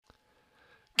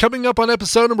Coming up on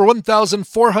episode number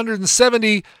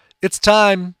 1470, it's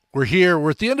time. We're here.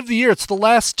 We're at the end of the year. It's the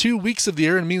last 2 weeks of the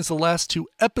year and means the last 2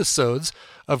 episodes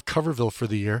of Coverville for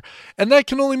the year. And that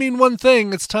can only mean one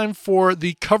thing. It's time for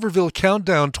the Coverville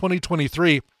Countdown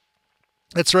 2023.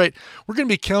 That's right. We're going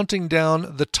to be counting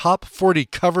down the top 40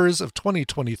 covers of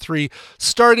 2023,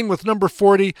 starting with number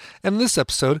 40, and this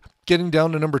episode getting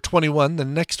down to number 21,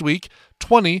 then next week,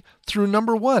 20 through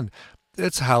number 1.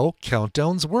 That's how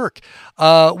countdowns work.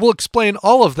 We'll explain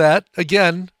all of that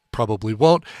again. Probably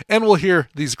won't. And we'll hear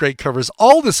these great covers.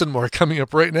 All this and more coming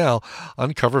up right now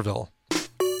on Coverville. The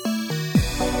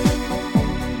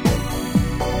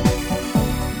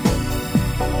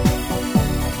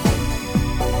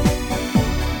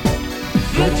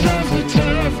times are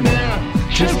tough now,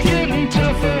 just getting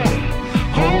tougher.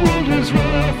 Whole world is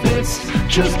rough, it's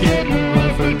just getting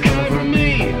rougher. Cover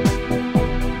me.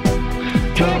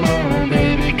 Come on,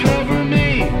 baby, cover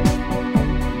me.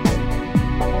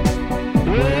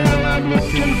 Well, I'm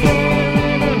looking for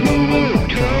a who will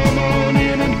come on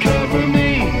in and cover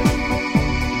me.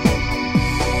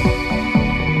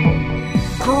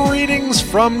 Greetings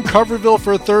from Coverville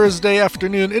for Thursday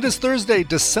afternoon. It is Thursday,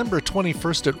 December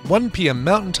 21st at 1 p.m.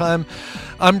 Mountain Time.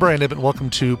 I'm Brian Ibbott.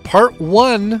 Welcome to part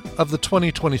 1 of the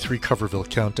 2023 Coverville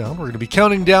Countdown. We're going to be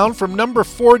counting down from number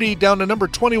 40 down to number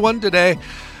 21 today.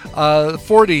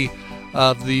 40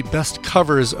 of the best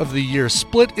covers of the year,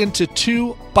 split into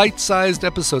 2 bite-sized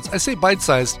episodes. I say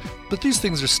bite-sized, but these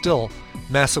things are still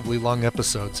massively long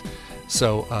episodes.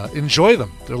 So enjoy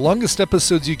them. They're the longest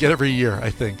episodes you get every year, I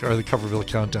think, are the Coverville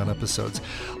Countdown episodes.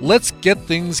 Let's get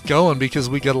things going because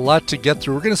we got a lot to get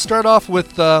through. We're going to start off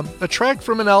with a track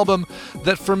from an album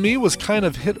that for me was kind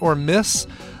of hit or miss.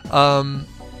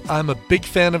 I'm a big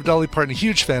fan of Dolly Parton, a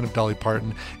huge fan of Dolly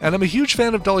Parton, and I'm a huge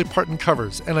fan of Dolly Parton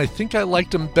covers, and I think I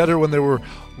liked them better when there were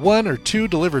 1 or 2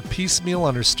 delivered piecemeal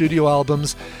on her studio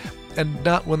albums, and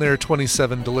not when there are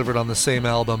 27 delivered on the same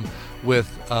album with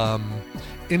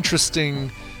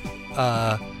interesting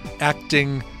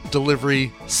acting,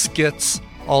 delivery, skits,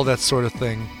 all that sort of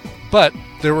thing. But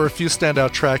there were a few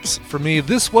standout tracks for me.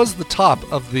 This was the top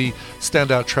of the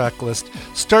standout track list.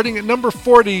 Starting at number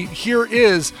 40, here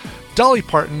is Dolly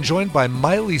Parton joined by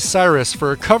Miley Cyrus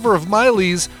for a cover of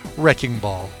Miley's Wrecking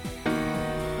Ball.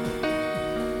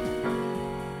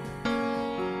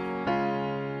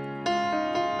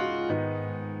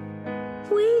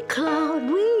 We clawed,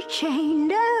 we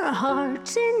chained our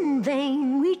hearts in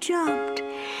vain. We jumped,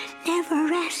 never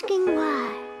asking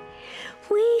why.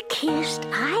 We kissed,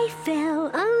 I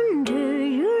fell under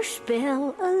your spell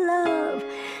of love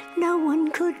no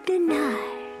one could deny.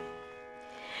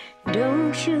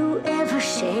 Don't you ever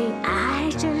say I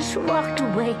just walked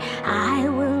away. I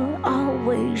will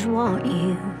always want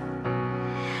you.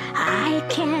 I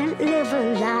can't live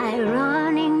a lie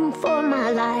running for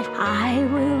my life. I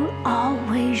will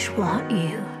always want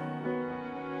you.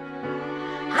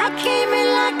 I came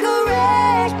in like a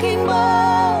wrecking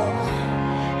ball.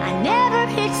 I never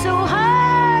hit so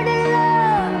hard in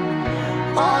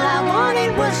love. All I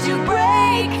wanted was to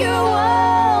break your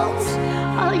walls.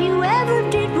 All you ever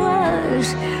did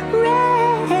was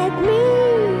wreck me.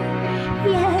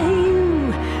 Yeah,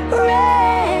 you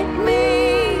wrecked me.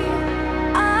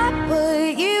 I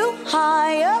put you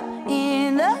high up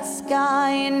in the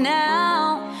sky, and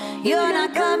now you're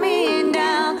not coming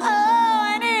down.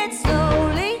 Oh, and it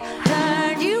slowly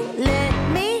turned. You let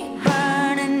me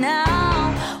burn, and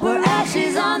now we're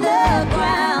ashes on the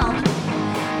ground.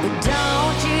 But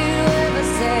don't you ever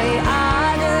say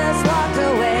I just walked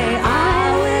away.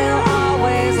 I will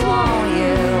always want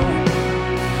you.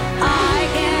 I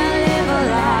can't live a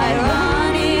lie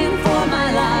running for my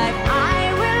life.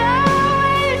 I will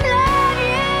always love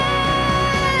you.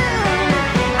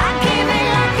 I came in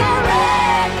like a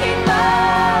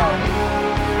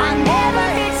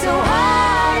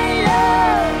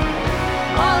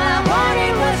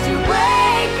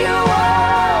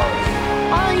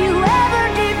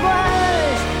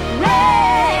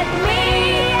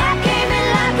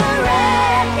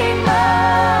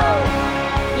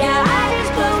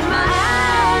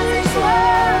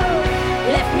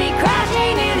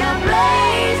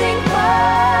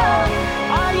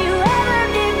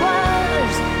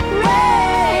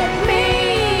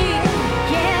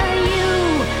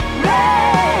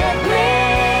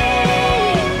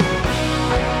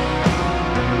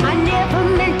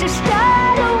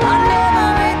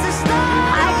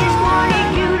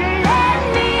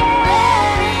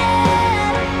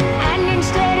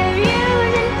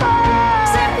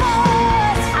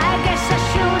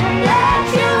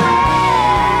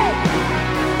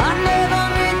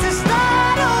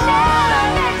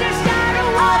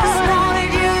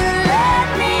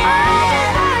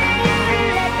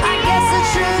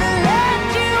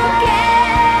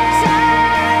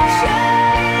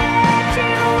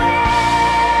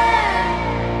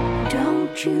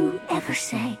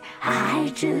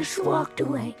I just walked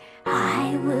away.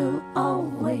 I will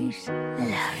always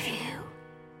love you.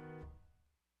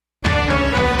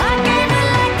 I gave it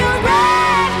like a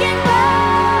wrecking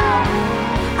ball.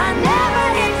 I never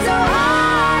hit so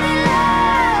hard in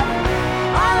love.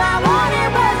 All I wanted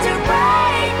was to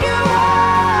break your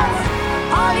walls.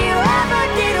 All you ever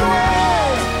did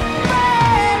was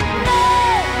break me.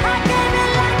 I gave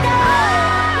it like a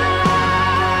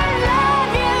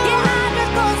love you. Yeah, I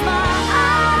just close my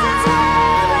eyes and say,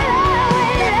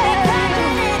 let me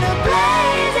burn in a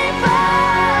blazing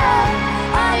fire.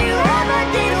 All you ever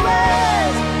did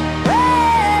was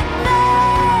wreck me.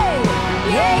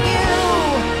 Yeah, you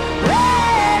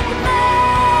wreck me.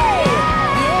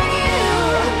 Yeah, you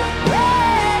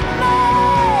wreck me.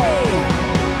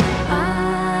 I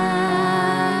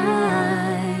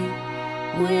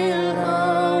will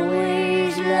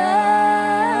always love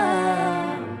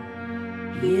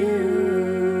you.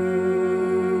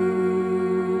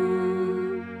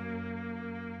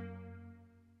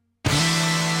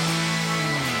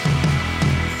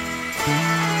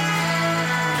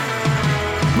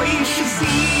 Well, you should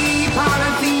see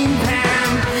Polythene Pam.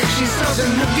 She's so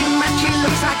good looking, but she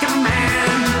looks like a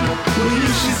man. Well,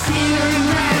 you should see her in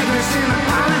drag, dressed in a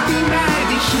polythene bag.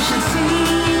 You should see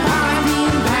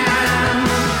Polythene Pam.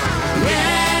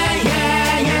 Yeah,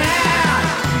 yeah, yeah.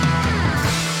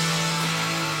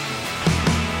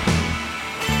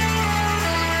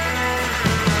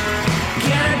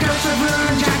 Get a dose of her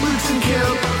and jackboots and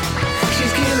kilt.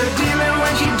 She's killer dealer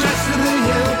when she dresses to the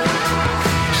hilt.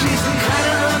 She's the kind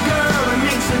of girl that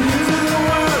makes the news of the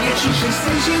world. Yet she should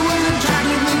say she was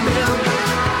attractively built.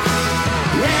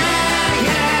 Yeah,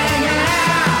 yeah, yeah.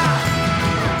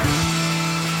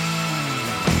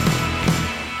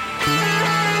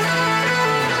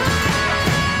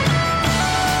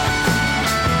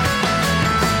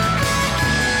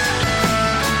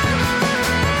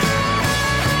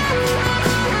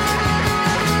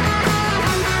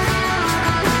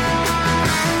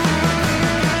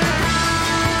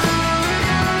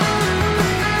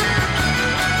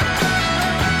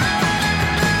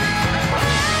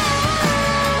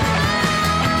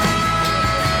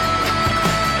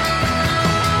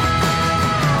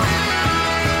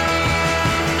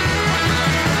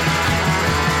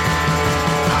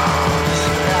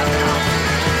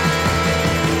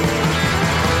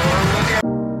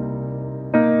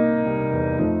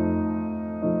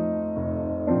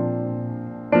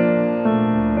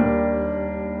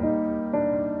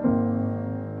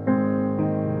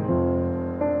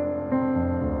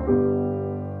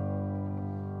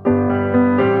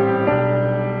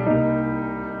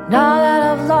 Now that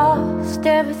I've lost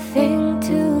everything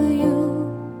to you,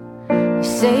 you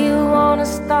say you wanna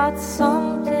start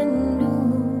something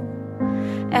new,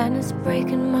 and it's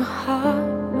breaking my heart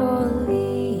you're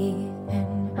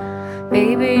leaving.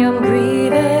 Baby, I'm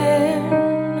grieving,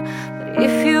 but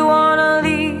if you wanna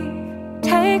leave,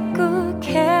 take good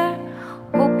care.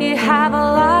 Hope you have a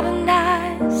lot of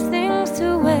nice things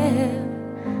to wear,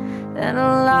 then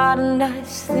a lot of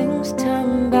nice things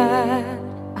turn bad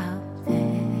out there.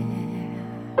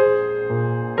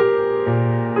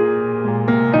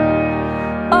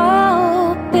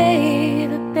 Oh,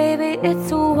 baby, baby,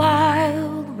 it's a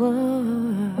wild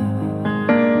world.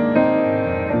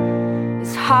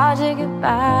 It's hard to get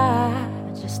by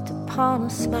just upon a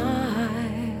smile.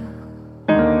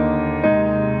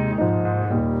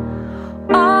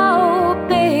 Oh,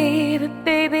 baby,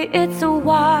 baby, it's a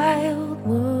wild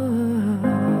world.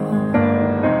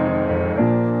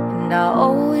 And I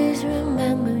always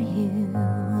remember you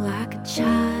like a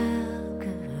child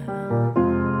girl.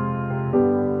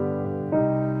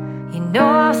 You know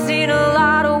I've seen a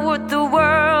lot of what the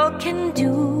world can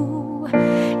do,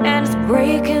 and it's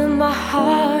breaking my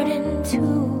heart in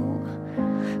two.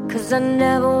 'Cause I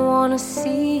never wanna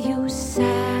see you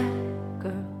sad,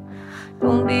 girl.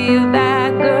 Don't be a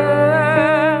bad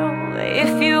girl.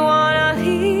 If you wanna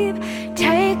leave,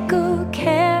 take good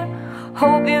care.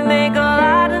 Hope you make a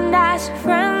lot of nice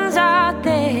friends out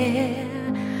there.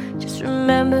 Just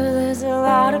remember there's a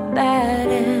lot of bad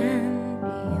and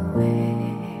beware.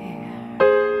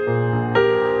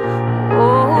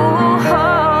 Oh, oh,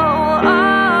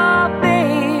 oh,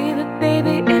 baby,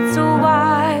 baby, it's a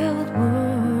wild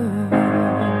world.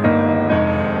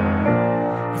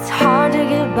 It's hard to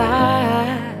get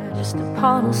by just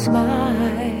upon a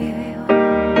smile.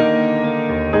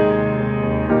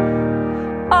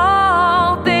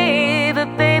 Oh, baby,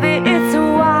 baby, it's a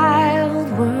wild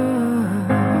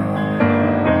world.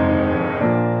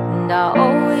 And I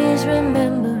always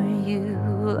remember you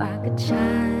like a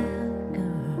child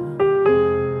girl.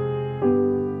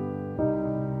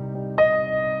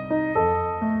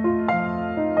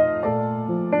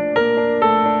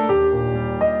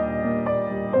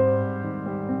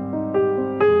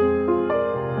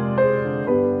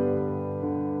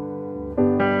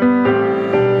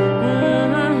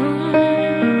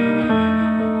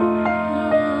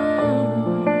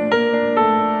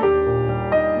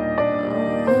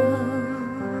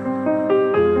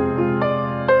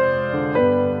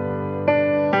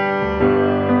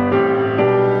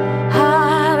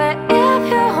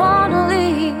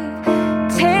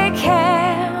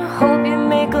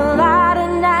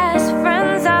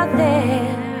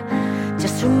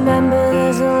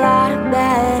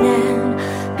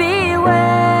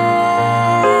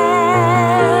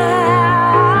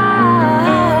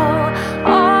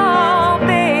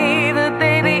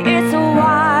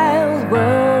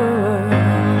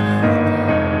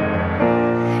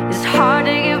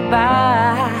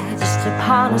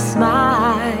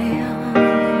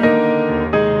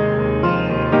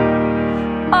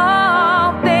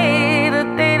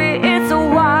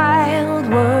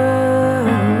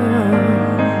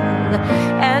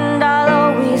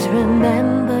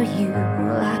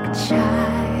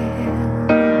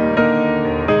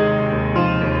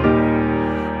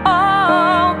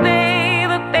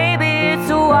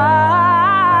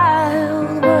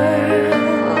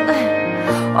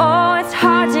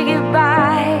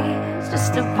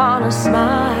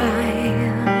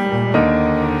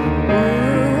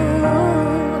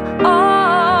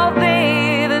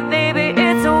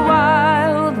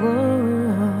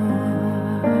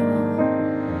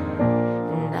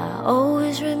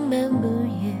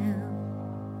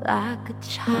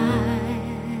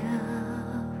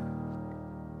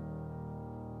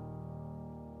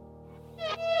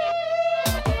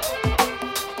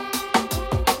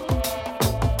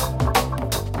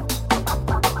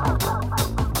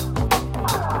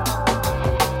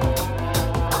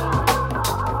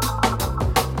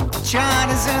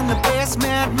 Johnny's in the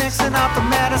basement, mixing up the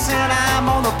medicine. I'm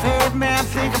on the pavement,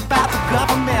 think about the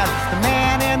government. The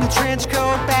man in the trench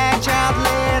coat, badge out,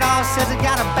 laid off, says he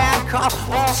got a bad cough,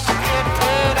 wants to get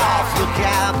paid off. Look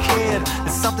out, kid,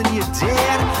 it's something you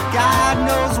did. God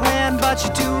knows when, but you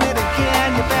do it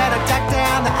again. You better duck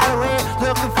down the alleyway,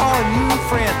 looking for a new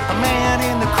friend. A man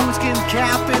in the coonskin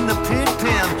cap in the pig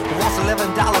pen, who wants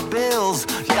 $11 bills.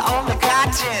 You only got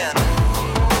 10.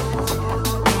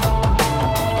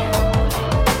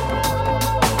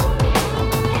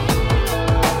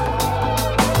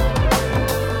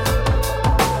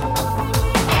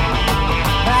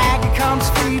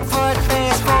 Feet, foot,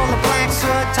 face full of black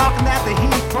soot, talking that the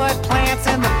heat put plants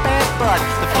in the bed, but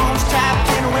the phone's tapped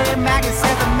in away. Maggie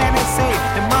said the men they say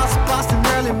they must bust in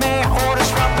early May. Orders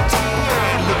from the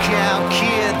DA. Look out,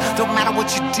 kid, don't matter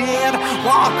what you did.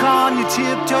 Walk on your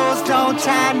tiptoes, don't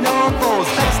tie no bows.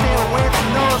 Better stay away from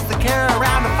those that carry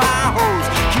around a fire hose.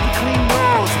 Keep a clean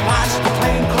nose, watch the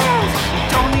plain clothes. You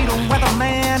don't need a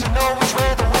weatherman to know which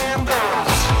way the wind blows.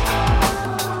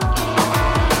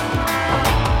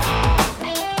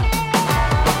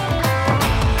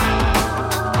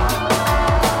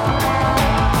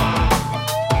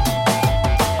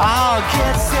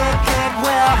 Get sick, get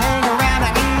well, hang around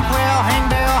and eat well, hang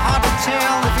there, hard to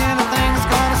tell if anything's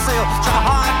gonna sell. Try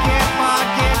hard, get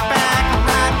back, and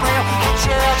ride rail, get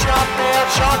chill, jump there,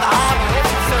 show the hard hit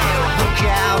and fail. Look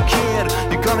out, kid,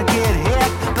 you're gonna get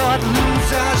hit, but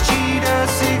losers,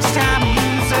 cheaters, six-time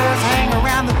losers, hang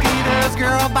around the Peters,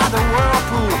 girl by the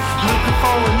whirlpool, looking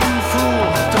for a new fool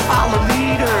to follow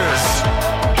leaders.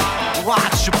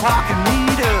 Watch your parking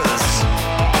meters.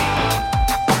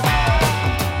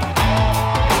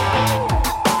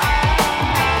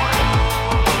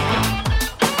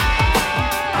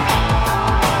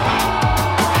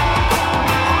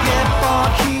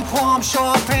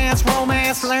 Short pants,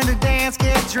 romance, learn to dance,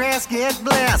 get dressed, get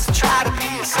blessed. Try to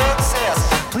be a success.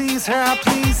 Please her,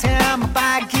 please him.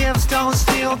 Buy gifts, don't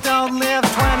steal, don't live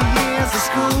 20 years of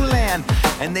schooling.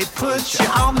 And they put you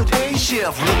on the day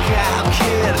shift. Look out,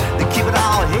 kid, they keep it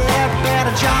all here.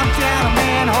 Better jump down a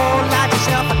manhole, light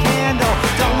yourself a candle.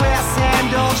 Don't wear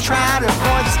sandals, try to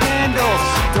avoid the scandals.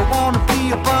 Don't wanna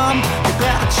be a bum, you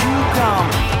better chew gum.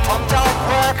 Pump don't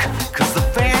work, cause the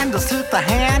vandals took the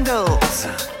handles.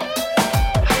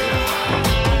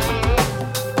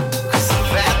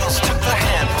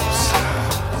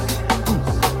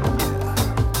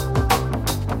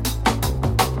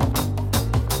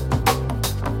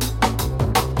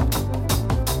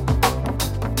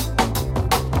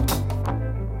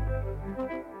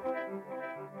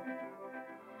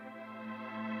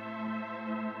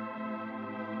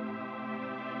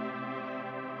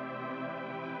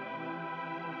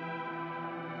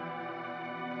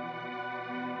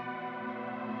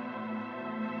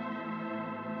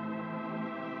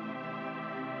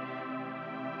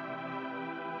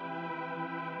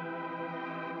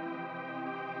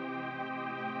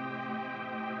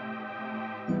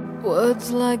 Words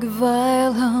like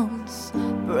violence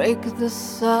break the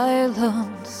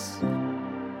silence,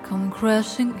 come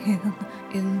crashing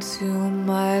into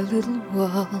my little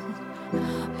world.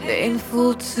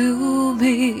 Painful to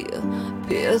me,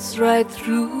 pierce right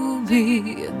through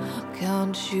me.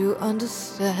 Can't you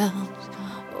understand,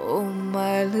 oh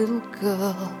my little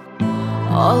girl?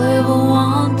 All I ever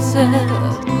wanted,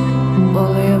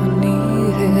 all I ever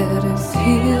needed is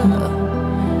here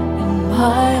in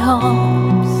my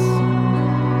arms.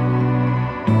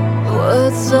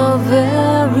 Words are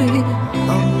very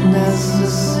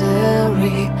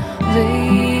unnecessary,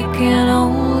 they can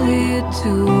only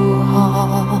do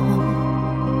harm.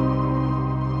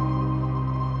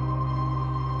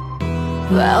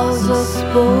 Vows are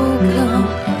spoken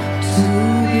to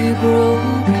be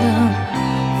broken,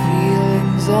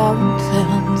 feelings are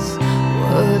intense,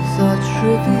 words are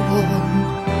trivial,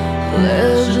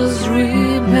 pleasures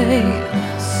remain,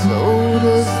 so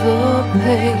does the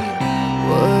pain.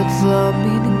 Words are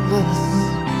meaningless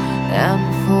and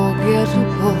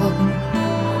forgettable.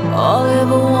 All I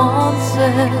ever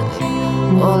wanted,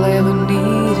 all I ever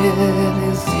needed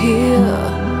is here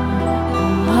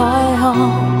in my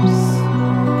arms.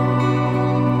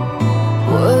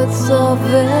 Words are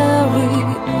very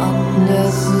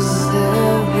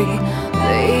unnecessary,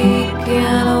 they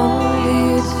can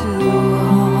only do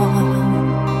harm.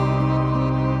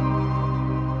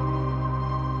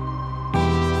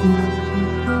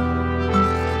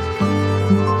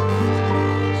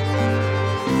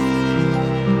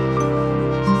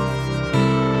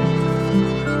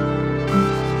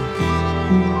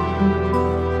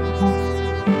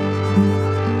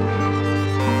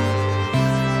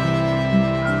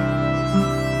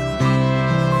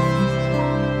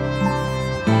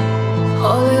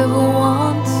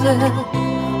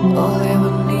 All I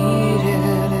ever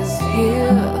needed is here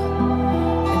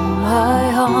in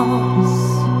my arms.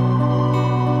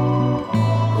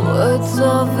 Words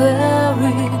are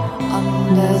very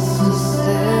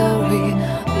unnecessary.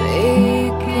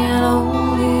 They can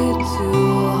only do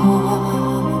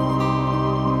harm.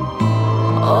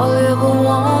 All I ever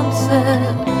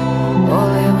wanted, all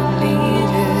I ever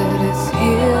needed is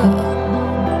here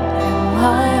in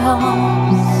my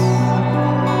arms.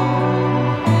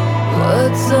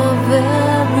 Words are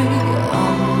very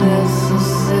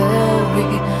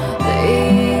unnecessary.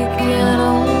 They can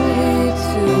only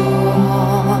do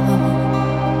harm.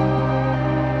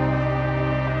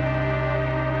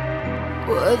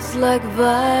 Words like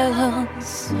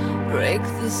violence break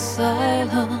the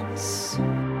silence,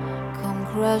 come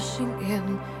crashing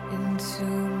into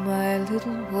my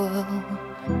little world.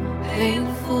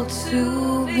 Painful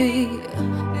to me,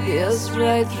 pierce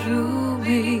right through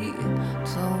me.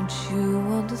 Don't you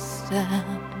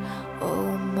understand,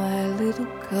 oh my little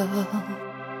girl?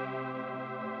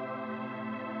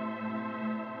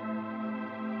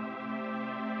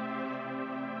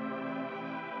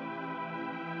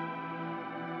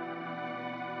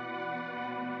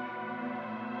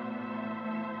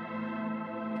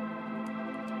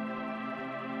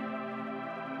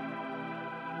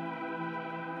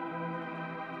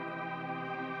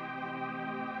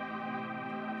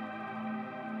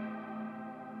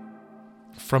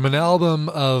 From an album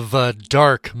of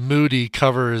dark, moody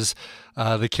covers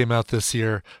that came out this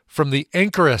year, from the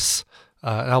Anchoress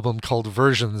album called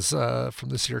Versions from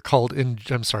this year,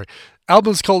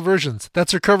 albums called Versions.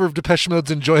 That's her cover of Depeche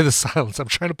Mode's Enjoy the Silence. I'm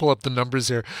trying to pull up the numbers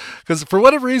here because for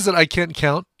whatever reason I can't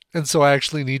count. And so I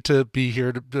actually need to be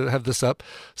here to have this up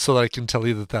so that I can tell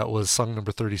you that that was song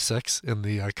number 36 in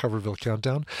the Coverville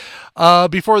countdown.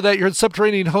 Before that, you heard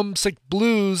Subterranean Homesick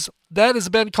Blues. That is a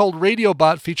band called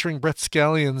Radiobot featuring Brett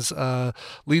Scallions,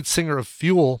 lead singer of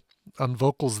Fuel, on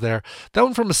vocals there. That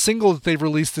one from a single that they've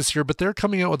released this year, but they're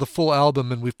coming out with a full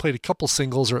album, and we've played a couple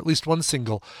singles, or at least one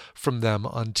single from them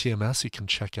on TMS you can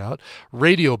check out.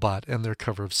 Radiobot and their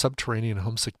cover of Subterranean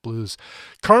Homesick Blues.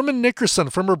 Carmen Nickerson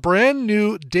from her brand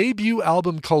new debut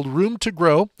album called Room to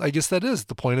Grow. I guess that is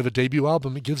the point of a debut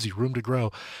album. It gives you room to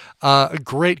grow. A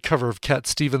great cover of Cat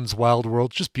Stevens' Wild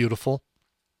World. Just beautiful.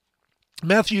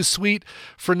 Matthew Sweet,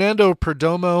 Fernando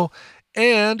Perdomo,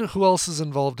 and who else is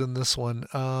involved in this one?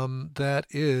 That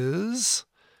is,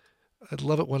 I'd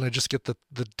love it when I just get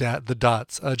the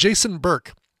dots. Jason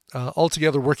Burke, all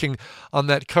together working on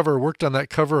that cover, worked on that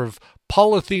cover of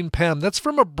Polythene Pam. That's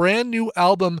from a brand new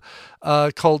album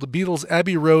called The Beatles'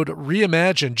 Abbey Road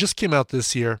Reimagined. Just came out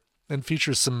this year and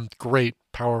features some great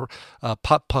power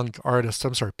pop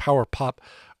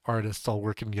artists all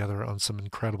working together on some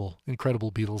incredible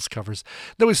Beatles covers.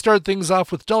 Then we start things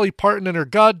off with Dolly Parton and her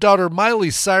goddaughter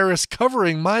Miley Cyrus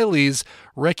covering Miley's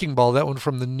Wrecking Ball, that one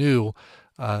from the new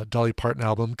Dolly Parton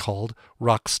album called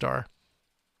Rockstar.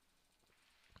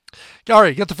 All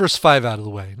right, got the first 5 out of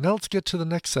the way. Now let's get to the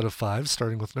next set of 5,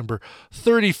 starting with number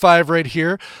 35 right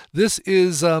here. This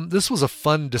was a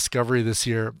fun discovery this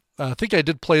year. I think I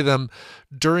did play them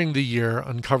during the year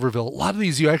on Coverville. A lot of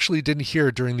these you actually didn't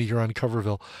hear during the year on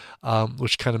Coverville,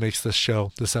 which kind of makes this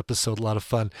episode a lot of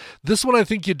fun. This one I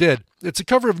think you did. It's a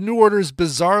cover of New Order's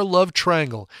Bizarre Love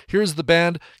Triangle. Here's the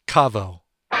band Cavo.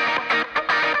 Every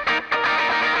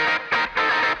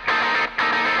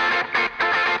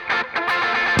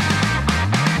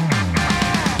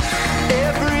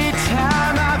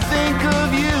time I think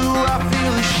of you, I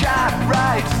feel a shot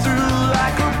right through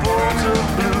like a bolt of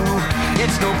blue.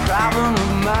 It's no problem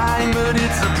of mine, but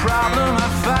it's a problem I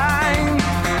find.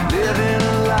 Living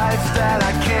a life that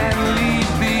I can't leave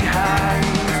behind.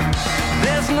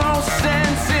 There's no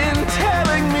sense in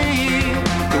telling me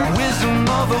the wisdom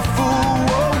of a fool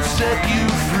won't set you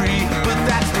free. But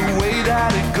that's the way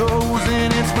that it goes, and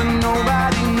it's when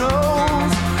nobody knows.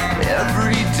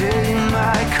 Every day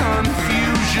my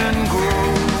confusion grows.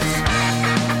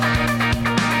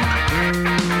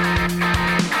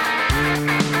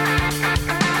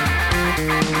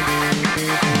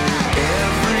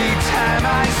 Every time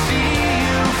I see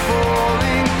you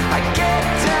falling, I get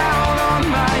down on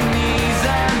my knees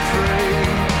and pray.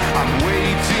 I'm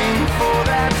waiting for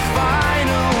that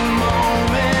final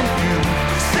moment. You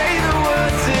say the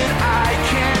words that I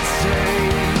can't say.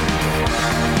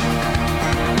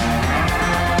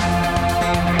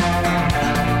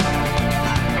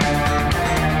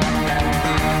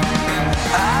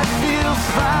 I feel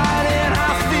fine and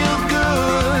I feel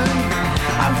good.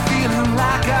 I'm feeling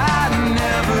like I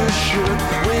never should.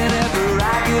 Whenever I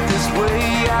get this way,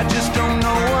 I just don't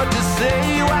know what to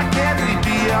say. Why can't we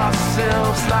be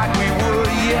ourselves like we were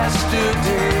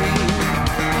yesterday.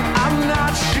 I'm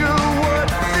not sure what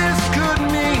this could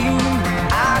mean.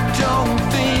 I don't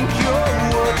think you're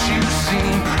what you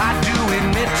seem. I do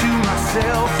admit to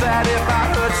myself that if I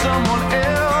hurt someone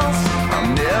else,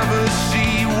 I'll never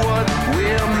see what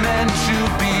we're meant to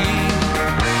be.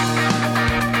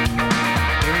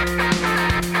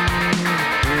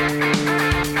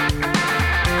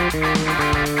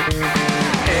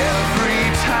 Every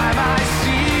time I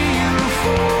see you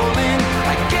falling,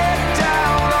 I get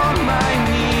down on my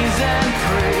knees and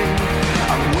pray.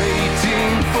 I'm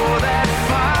waiting for that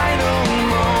final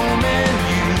moment.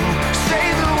 You say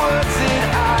the words that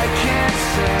I can't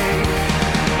say.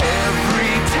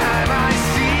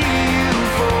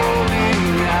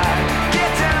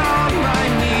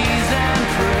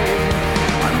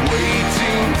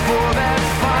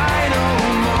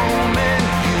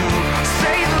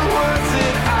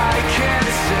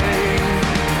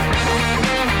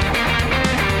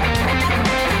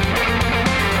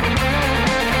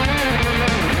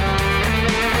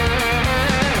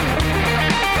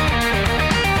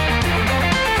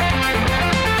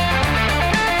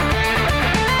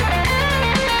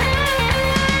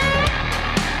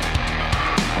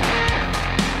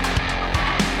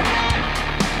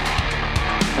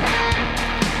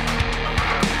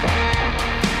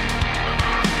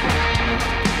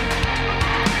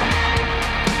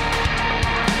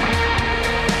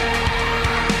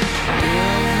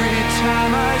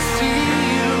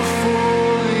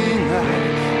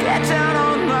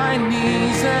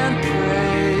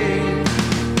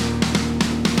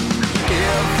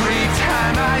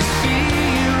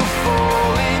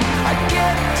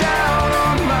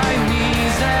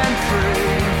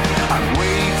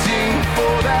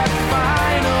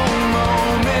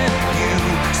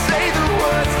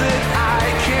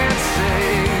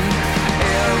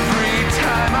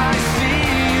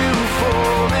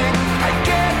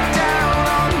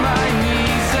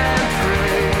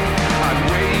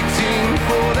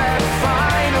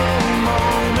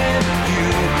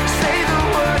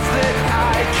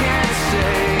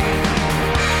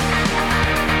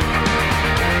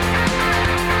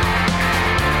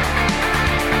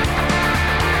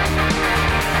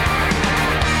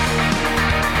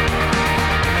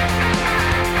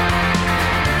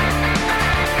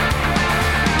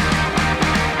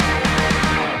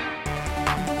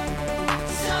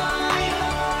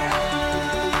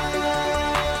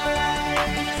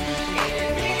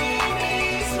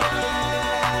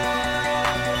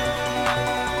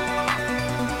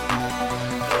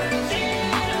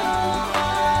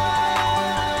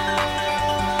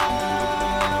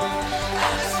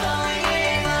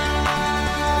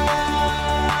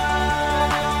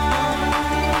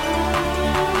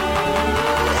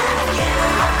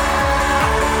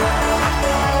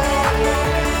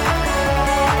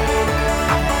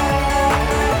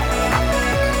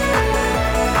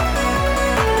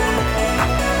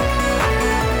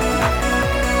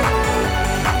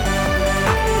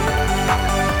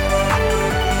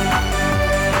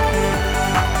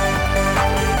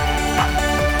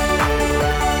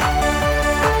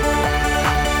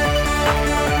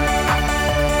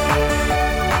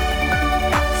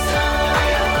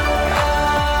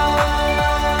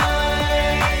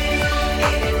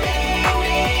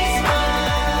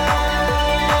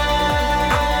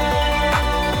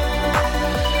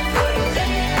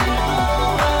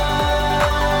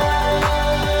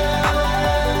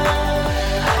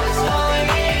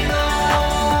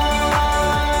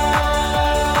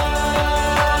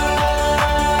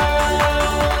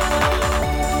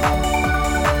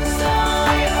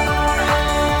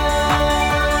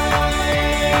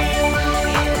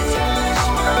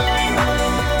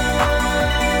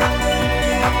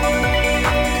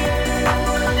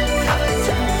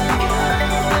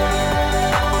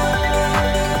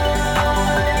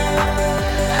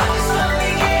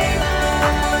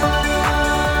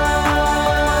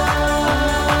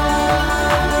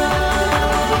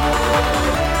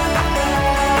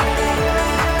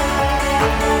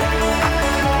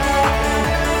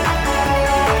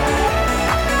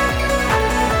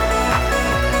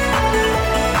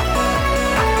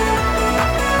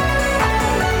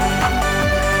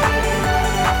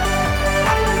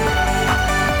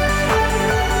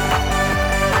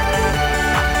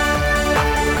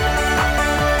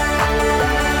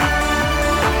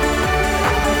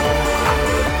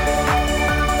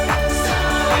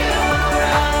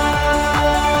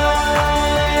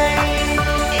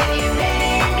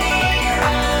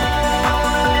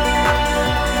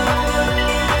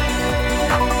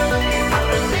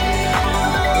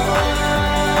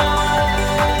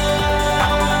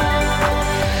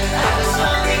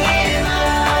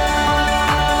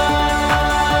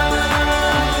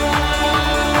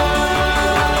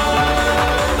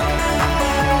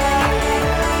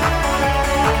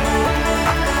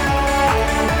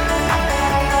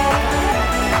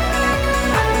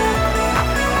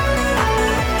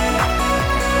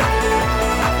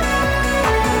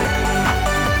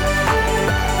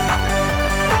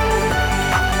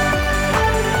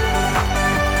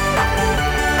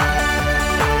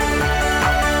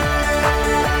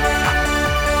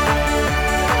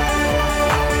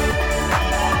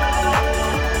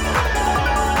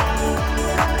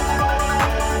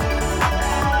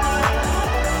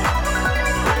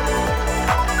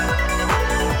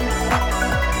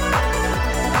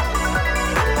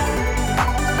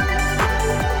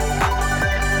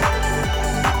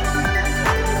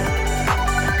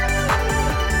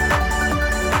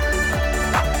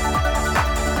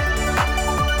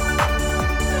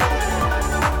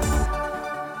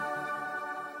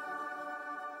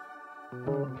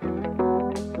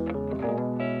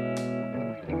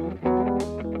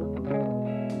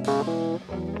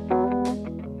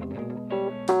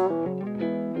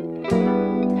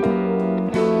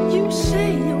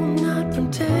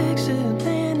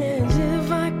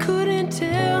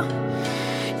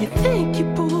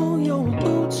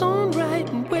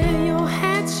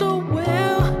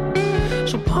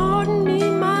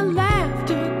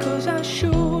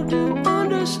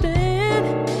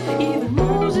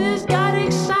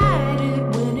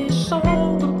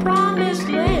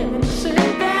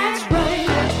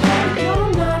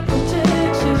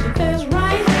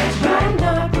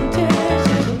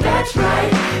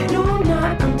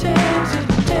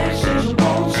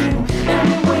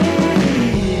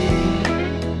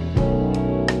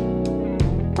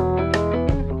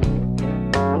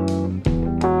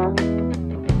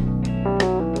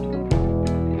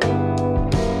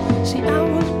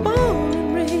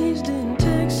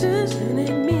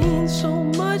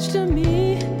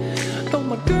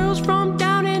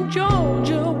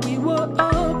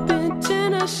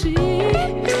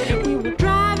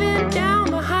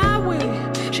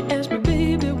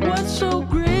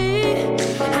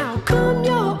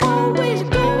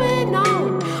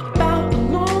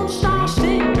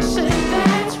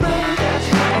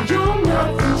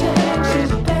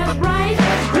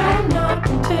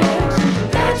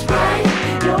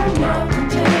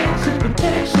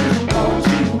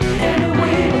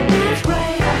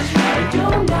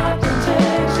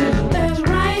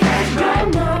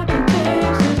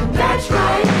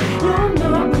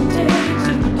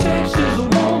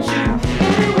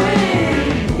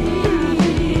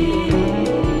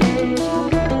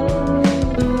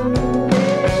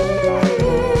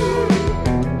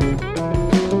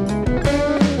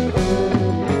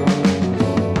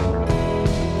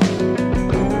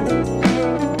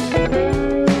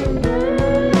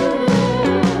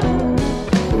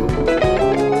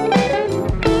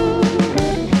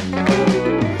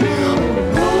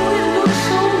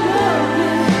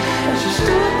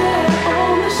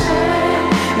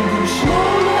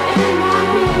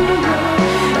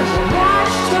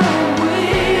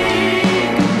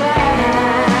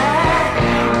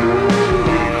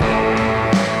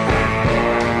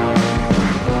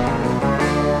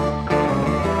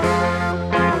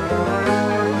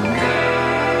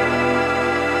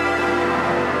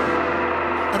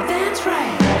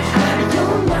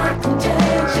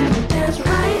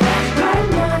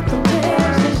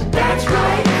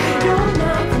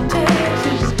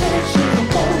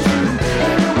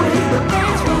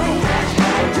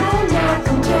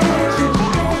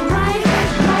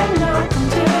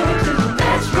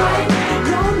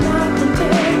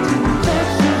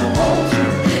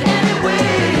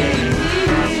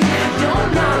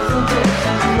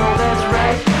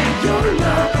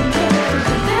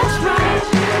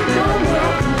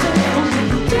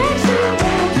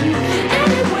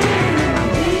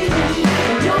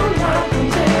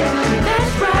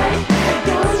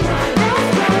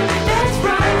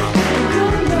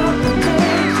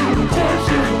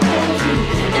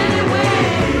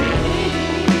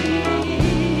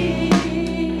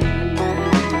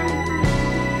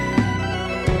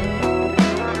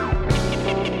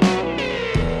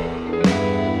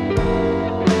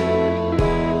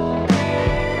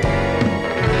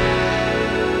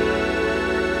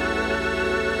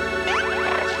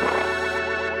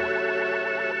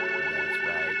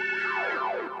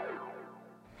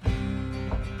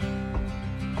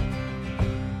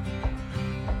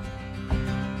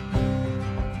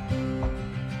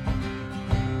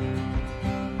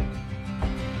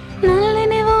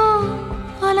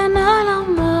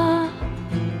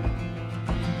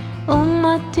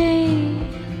 mati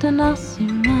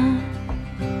tanasima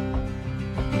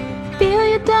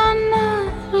Biuyatana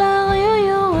la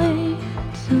yoyoe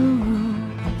tu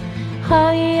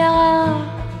Haya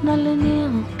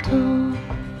nalinirto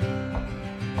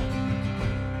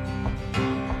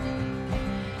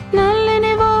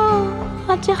Nalinivo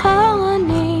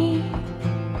atihani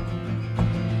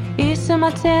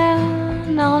Isamater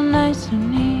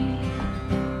naronaisuni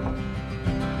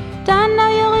Tana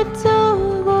yoritsu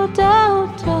go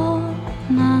dauto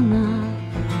Nanga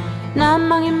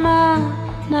Namangima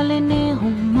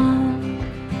naliniruma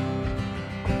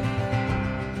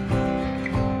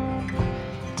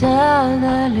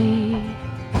Dadali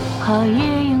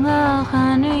Hayinga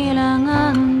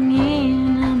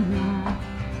hanuilanganginama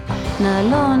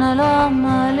Nalo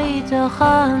malita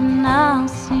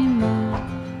khanasima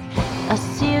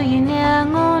Asir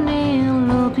yinangoni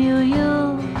lubiuyu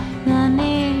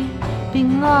Ngani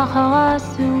binga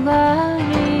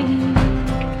hawasugari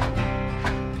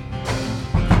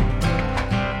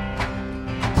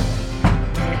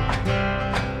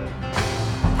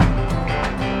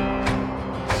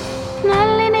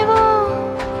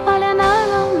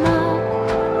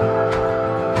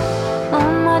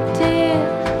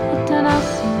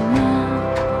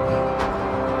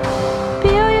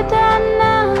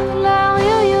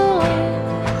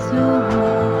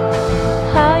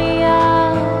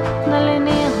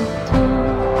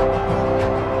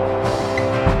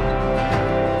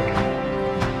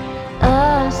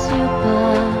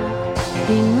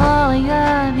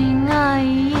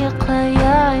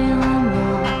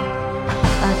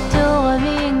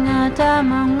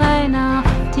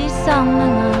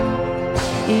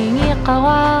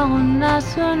Kawaun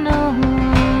nasunuhu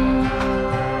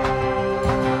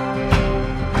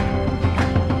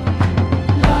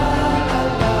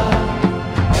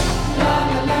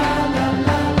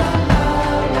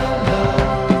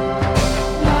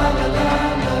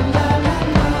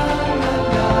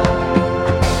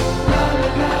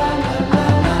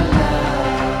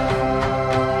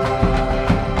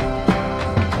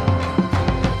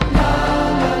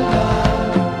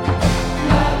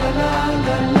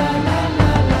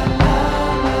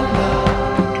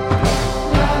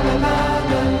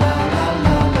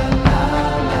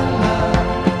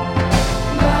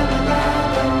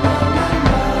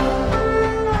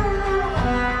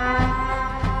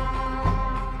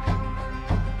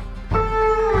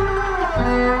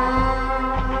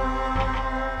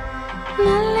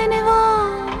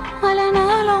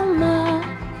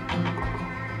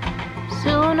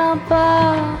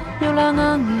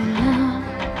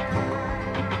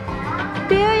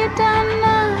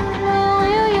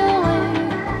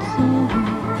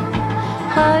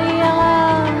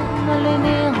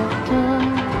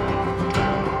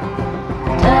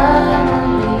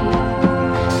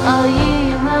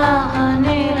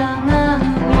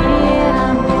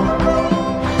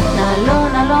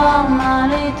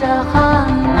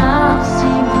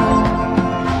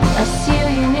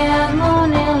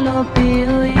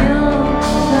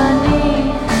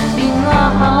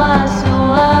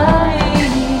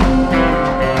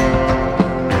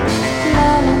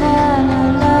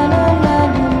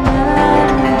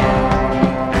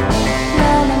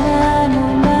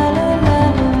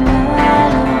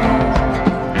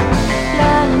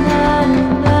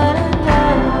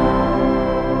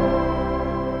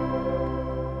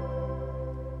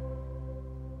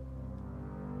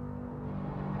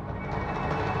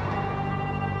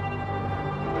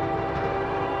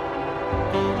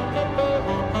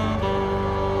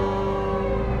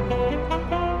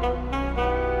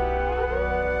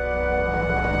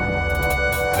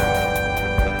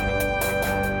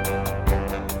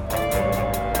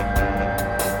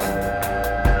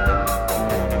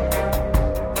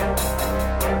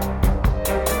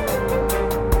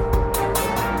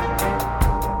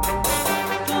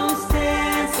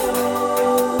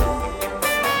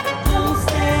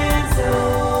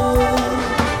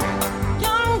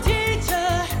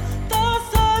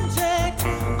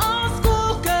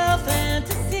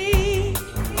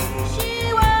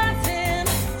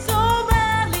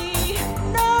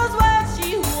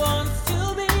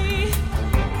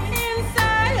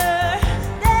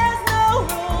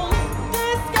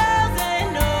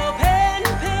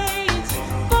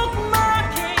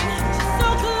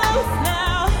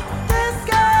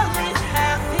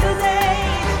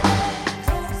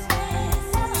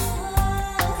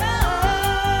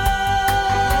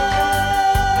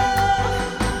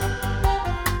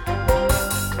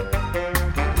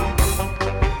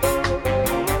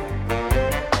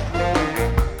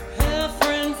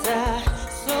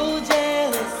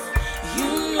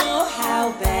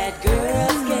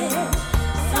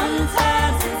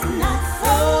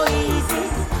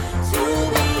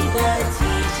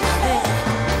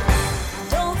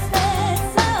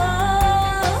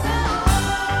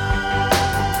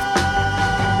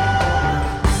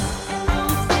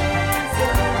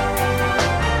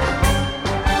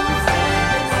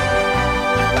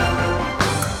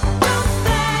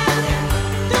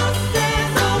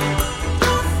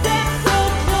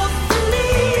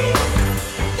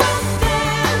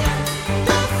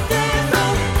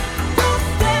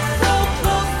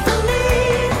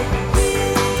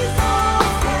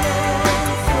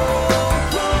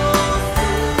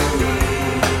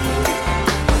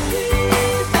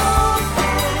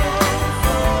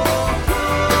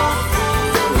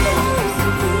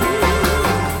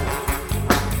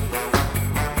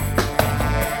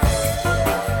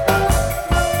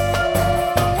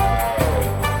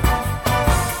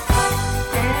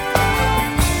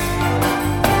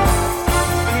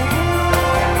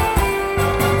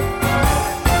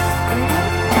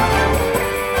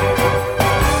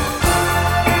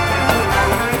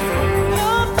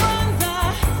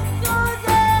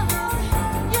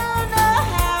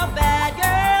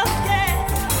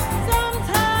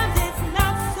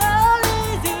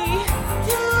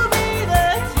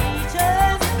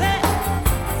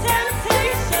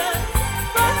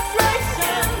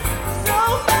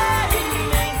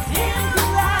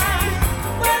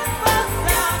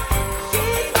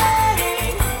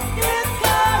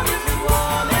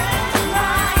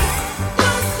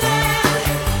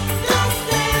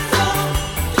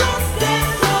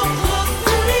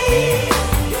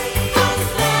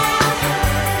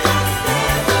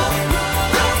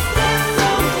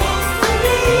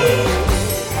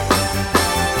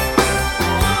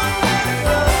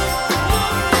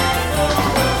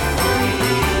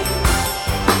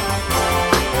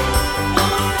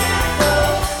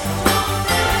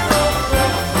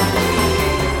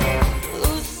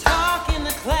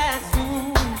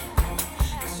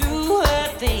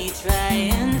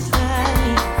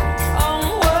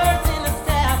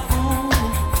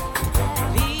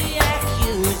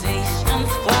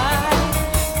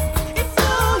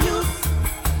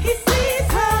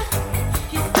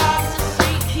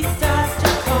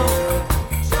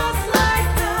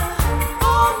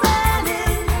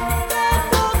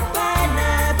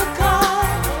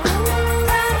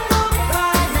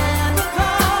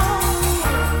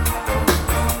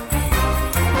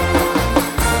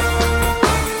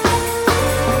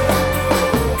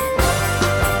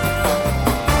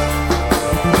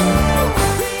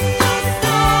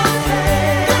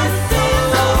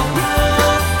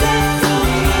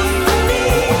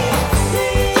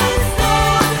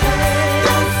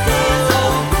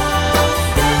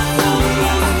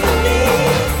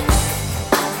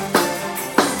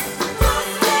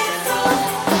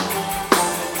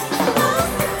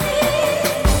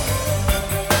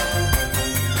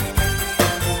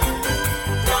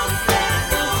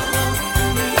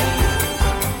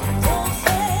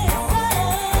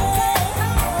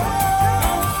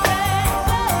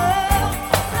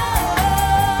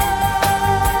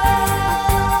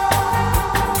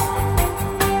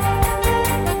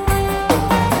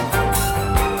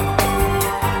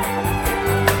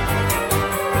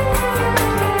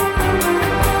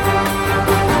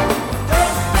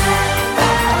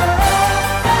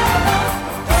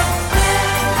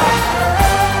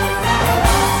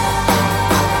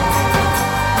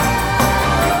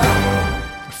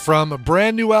from a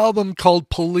brand new album called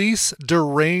Police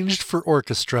Deranged for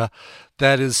Orchestra.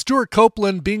 That is Stuart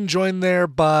Copeland being joined there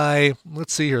by,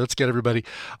 let's see here, let's get everybody.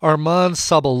 Armand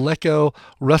Sabaleko,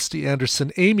 Rusty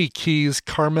Anderson, Amy Keys,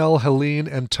 Carmel Helene,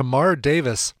 and Tamar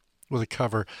Davis with a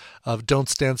cover of Don't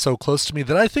Stand So Close to Me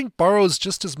that I think borrows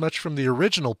just as much from the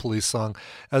original Police song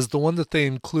as the one that they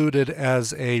included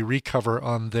as a recover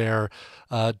on their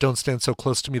Don't Stand So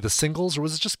Close to Me, the singles, or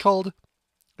was it just called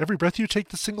Every Breath You Take,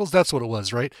 the singles? That's what it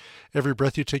was, right? Every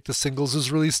Breath You Take, the singles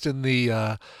was released in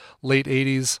the late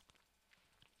 80s.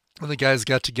 And the guys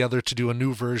got together to do a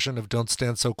new version of Don't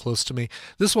Stand So Close to Me.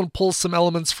 This one pulls some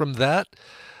elements from that,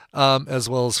 as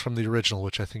well as from the original,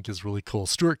 which I think is really cool.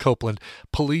 Stuart Copeland,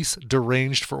 Police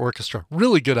Deranged for Orchestra.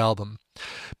 Really good album.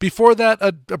 Before that,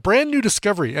 a brand new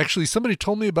discovery. Actually, somebody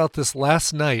told me about this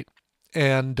last night,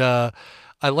 and I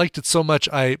liked it so much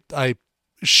I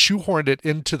shoehorned it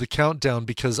into the countdown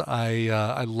because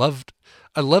I loved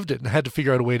it and had to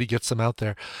figure out a way to get some out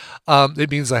there. It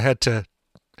means I had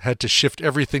to shift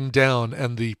everything down,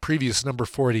 and the previous number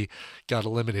 40 got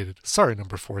eliminated. Sorry,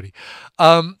 number 40.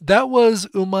 That was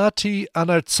Umati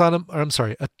Atarsamat,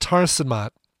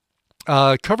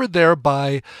 covered there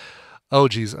by, oh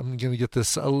geez, I'm going to get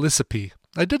this, Alyssa P.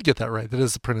 I did get that right. That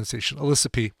is the pronunciation,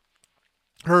 Alyssa P.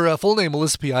 Her full name,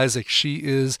 Alyssa P. Isaac. She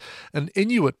is an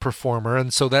Inuit performer,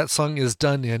 and so that song is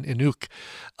done in Inuk.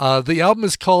 The album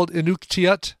is called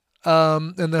Inuktitut,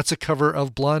 and that's a cover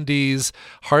of Blondie's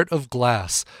Heart of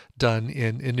Glass, done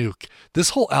in Inuk.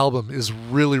 This whole album is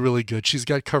really, really good. She's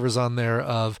got covers on there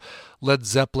of Led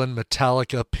Zeppelin,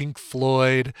 Metallica, Pink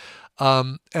Floyd,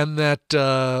 and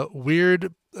that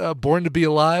weird Born to Be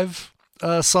Alive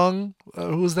song.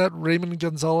 Who was that? Raymond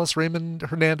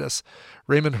Hernandez.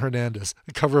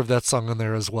 A cover of that song on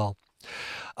there as well.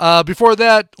 Before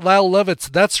that, Lyle Lovett's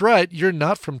That's Right, You're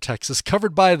Not From Texas,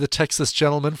 covered by the Texas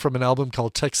Gentlemen from an album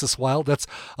called Texas Wild. That's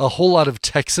a whole lot of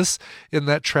Texas in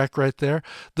that track right there.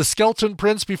 The Skeleton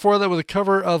Prince before that with a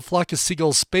cover of Flock of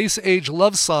Seagulls' Space Age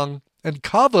Love Song, and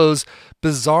Cavo's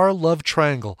Bizarre Love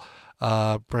Triangle,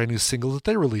 brand new single that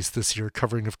they released this year,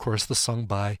 covering, of course, the song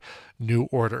by New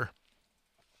Order.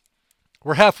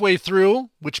 We're halfway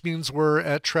through, which means we're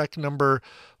at track number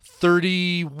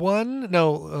 31.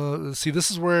 No, see, this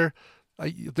is where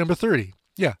number 30.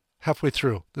 Yeah, halfway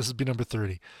through. This would be number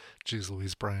 30. Jeez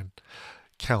Louise, Brian.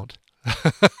 Count.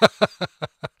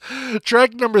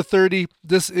 Track number 30.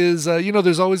 This is,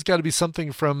 there's always got to be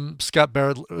something from Scott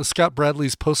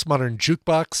Bradley's Postmodern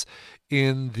Jukebox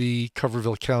in the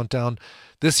Coverville Countdown.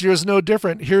 This year is no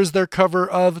different. Here's their cover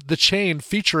of The Chain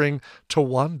featuring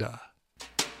Tawanda.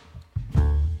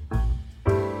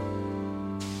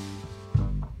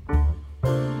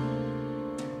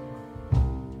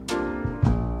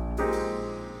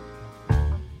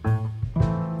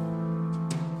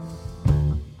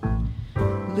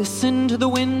 Listen to the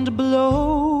wind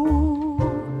blow,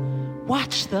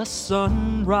 watch the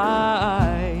sun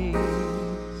rise.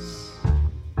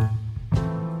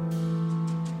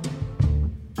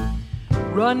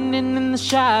 Running in the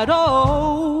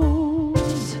shadows,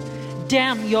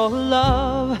 damn your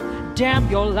love, damn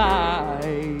your lies.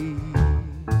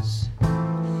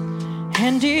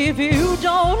 And if you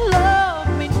don't love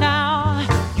me now,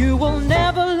 you will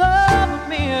never love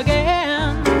me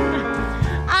again.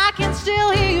 I can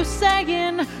still hear you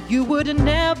saying you would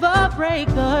never break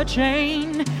the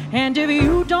chain. And if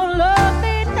you don't love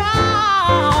me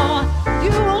now, you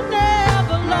will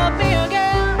never love me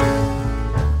again.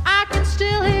 I can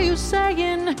still hear you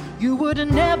saying you would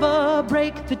never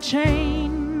break the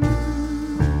chain.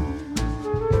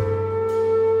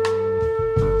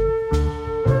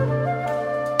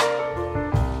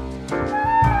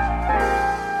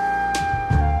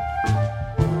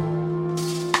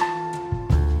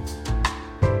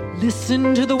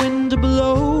 Listen to the wind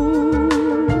blow,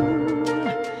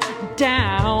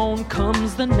 down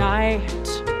comes the night.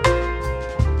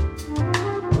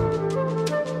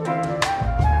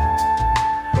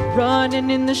 Running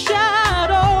in the shadows,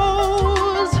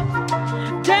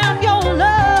 down your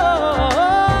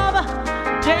love,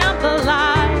 down the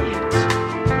light.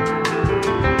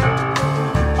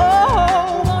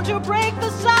 Oh, won't you break the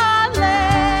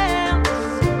silence,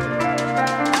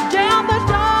 down the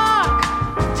dark,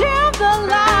 down the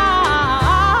light.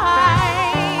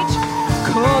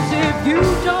 'Cause if you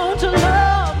don't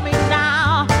love me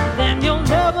now, then you'll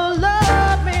never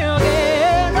love me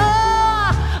again.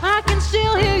 Oh, I can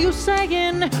still hear you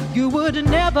saying you would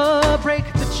never break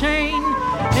the chain.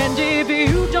 And if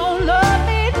you don't love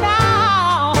me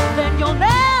now, then you'll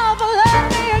never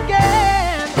love me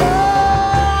again.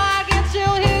 Oh, I can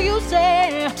still hear you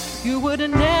say you would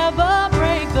never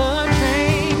break the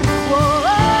chain.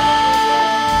 Whoa.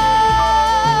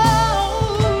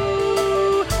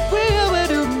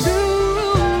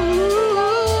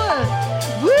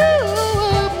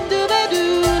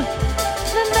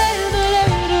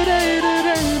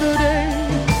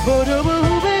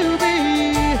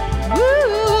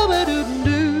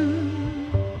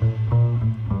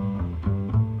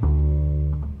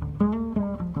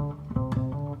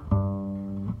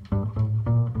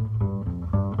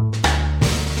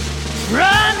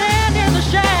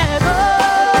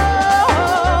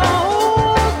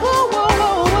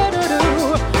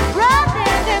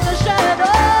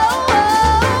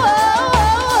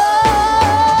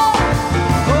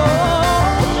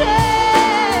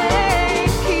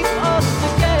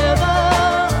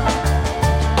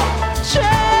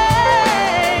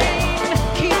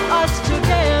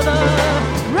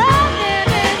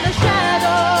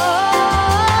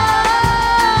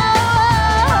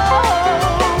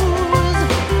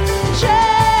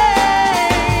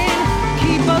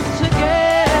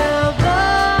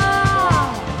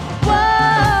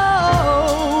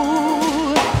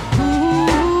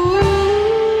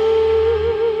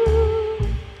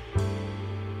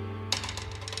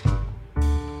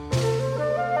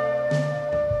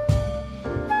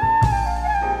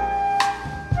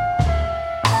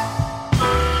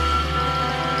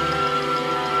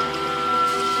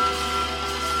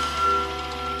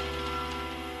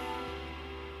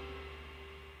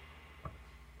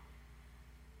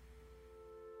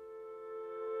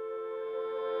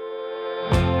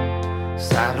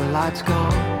 Satellites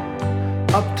gone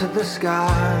up to the sky.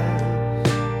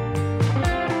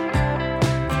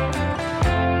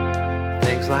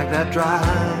 Things like that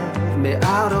drive me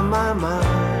out of my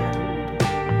mind.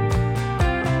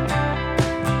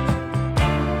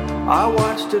 I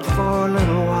watched it for a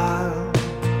little while.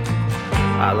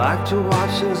 I like to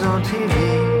watch things on TV.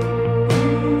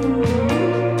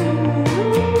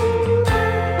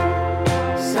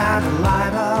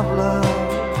 Satellite of love.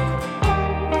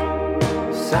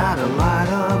 Satellite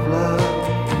of love.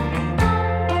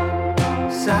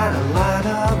 Satellite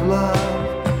of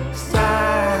love.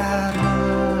 Satellite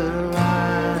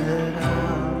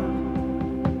of.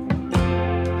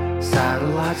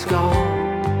 Satellites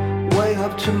gone way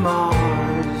up to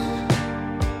Mars.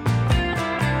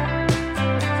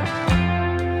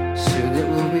 Soon it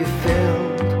will be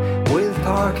filled with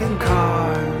parking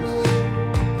cars.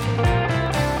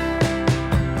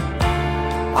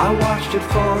 I watched it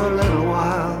for a little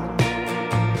while.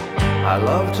 I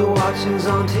love to watch things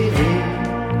on TV.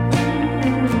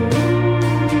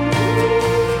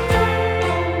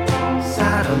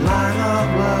 Satellite of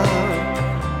love.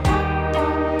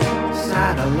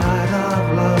 Satellite of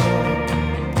love.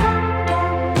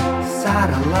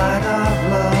 Satellite of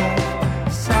love.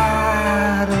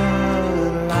 Satellite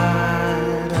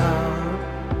of.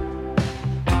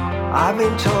 I've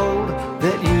been told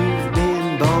that you've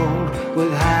been boned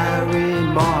with Harry,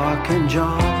 Mark, and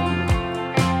John.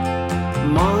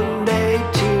 Monday,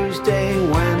 Tuesday,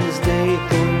 Wednesday,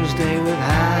 Thursday with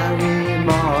Harry,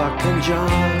 Mark, and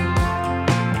John.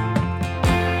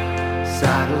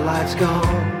 Satellites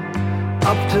gone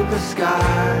up to the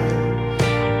sky.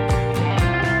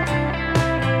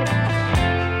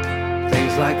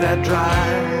 Things like that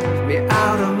drive me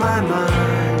out of my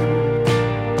mind.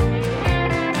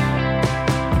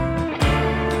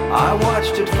 I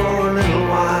watched it for a little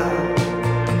while.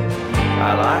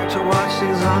 I like to watch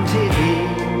things on TV.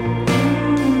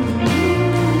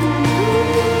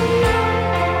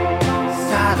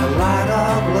 Satellite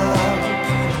of love.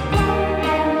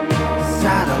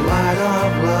 Satellite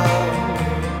of love.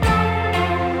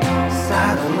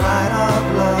 Satellite of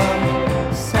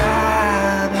love. Satellite of.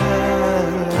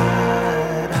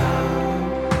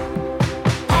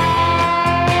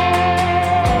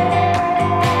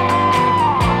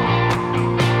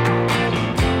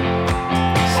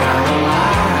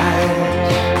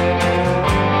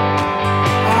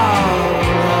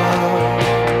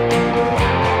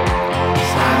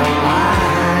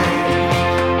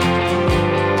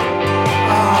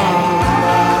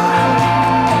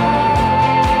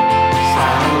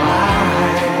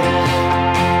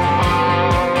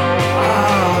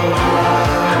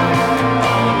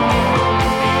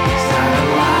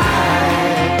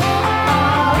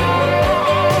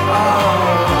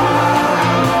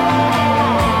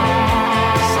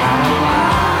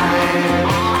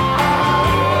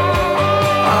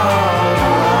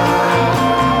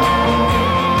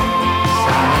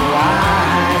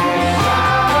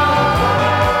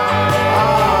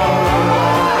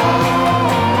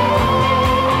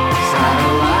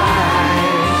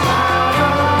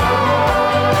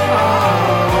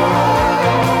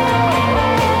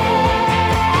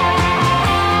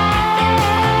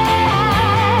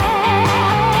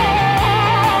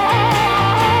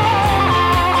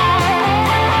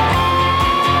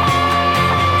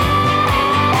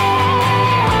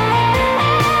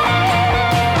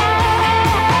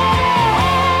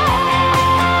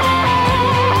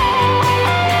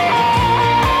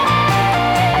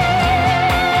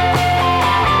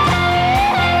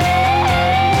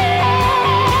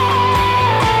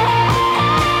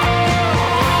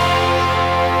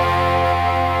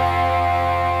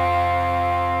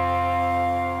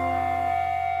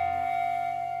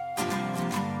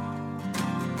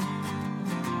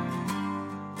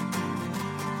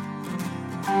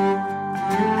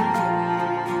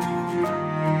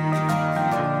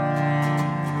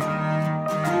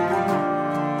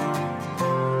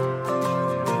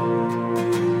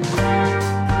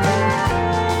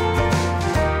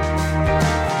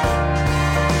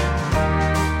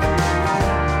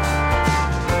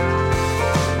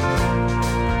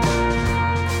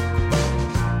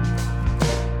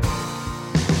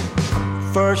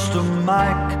 First a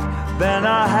mic, then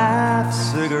a half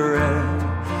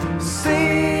cigarette,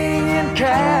 singing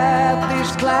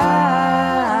Kathy's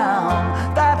Clown.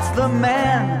 That's the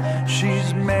man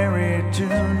she's married to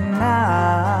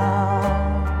now.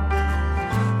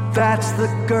 That's the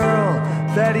girl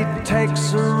that he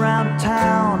takes around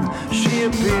town. She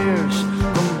appears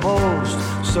composed,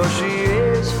 so she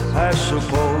is, I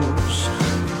suppose.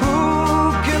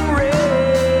 Who can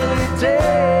really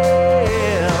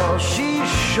tell? She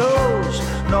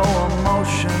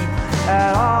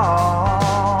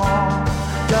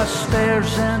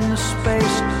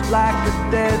like a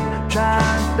dead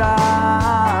giant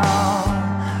doll.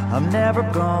 I'm never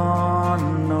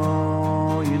gonna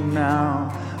know you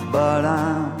now, but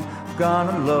I'm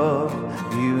gonna love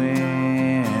you anyhow.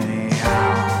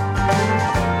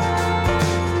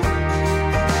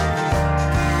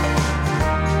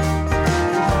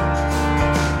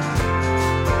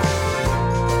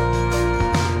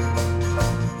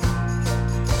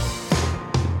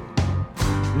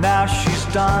 Now she's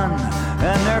done,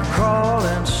 and they're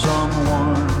calling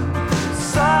someone.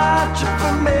 Such a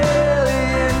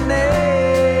familiar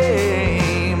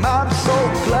name. I'm so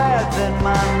glad that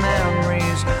my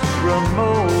memory's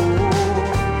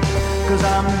remote, 'cause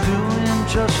I'm doing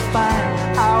just fine.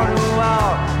 Out who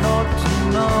ought not to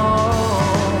know.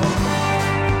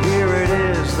 Here it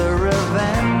is, the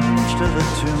revenge to the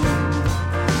tune.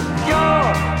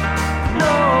 You're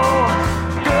no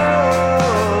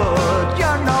good.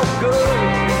 You're no good.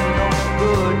 You're no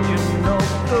good. You're no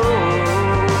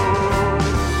good.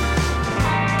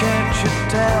 Can't you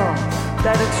tell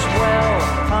that it's well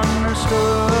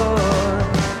understood?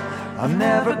 I'm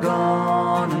never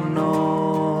gonna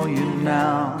know you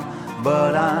now,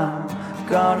 but I'm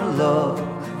gonna love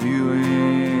you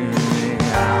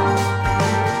anyhow.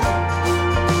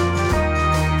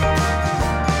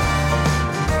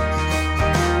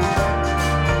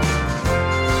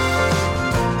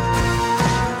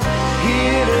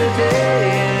 Here today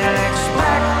and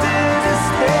expected to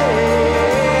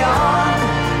stay on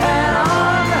and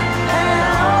on and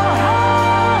on.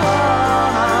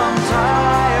 I'm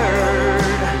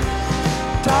tired,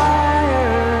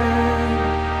 tired.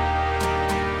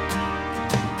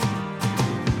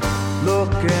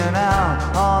 Looking out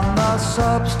on the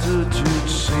substitute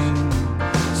scene,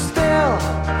 still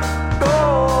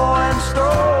going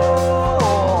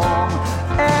strong.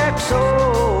 XO,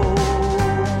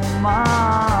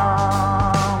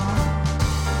 Mom.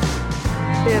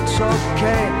 It's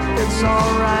okay, it's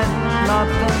alright,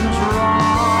 nothing's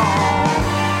wrong.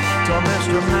 Tell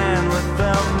Mr. Man with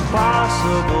them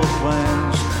possible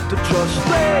plans to just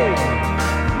leave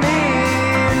me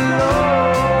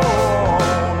alone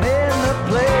in the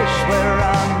place where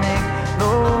I make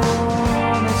no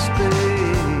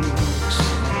mistakes,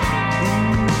 in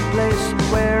the place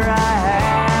where I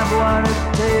have what it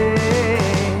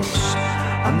takes.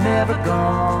 I'm never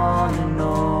gonna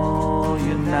know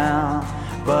you now,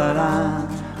 but I'm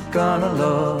gonna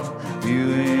love you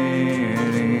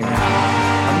anyhow.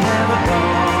 I'm never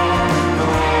gonna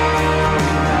know you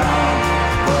now,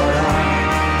 but I'm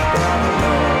gonna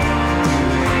love you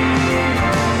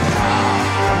anyhow.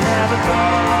 I'm never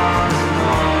gonna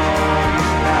know you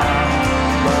now,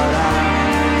 but I'm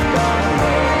gonna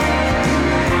love you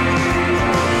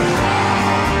anyhow.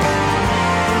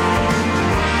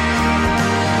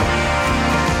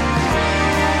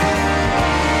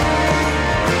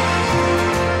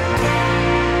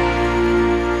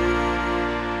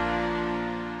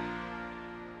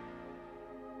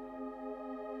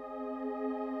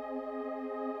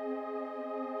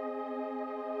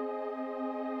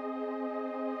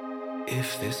 If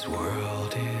this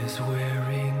world is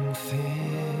wearing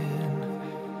thin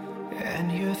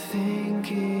and you're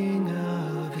thinking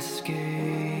of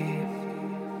escape,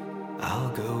 I'll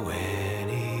go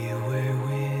anywhere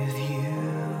with you.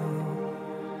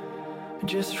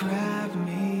 Just wrap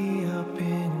me up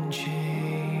in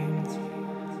chains.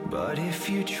 But if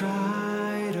you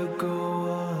try to go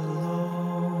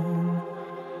alone,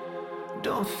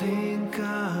 don't think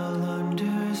I'll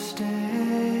understand.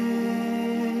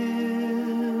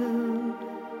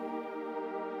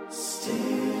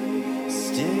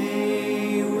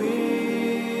 Stay with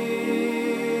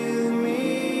me.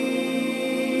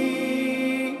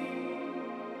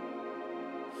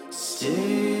 Stay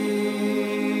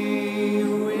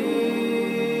with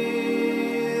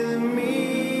me.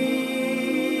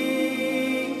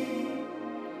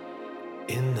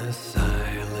 In the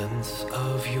silence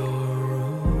of your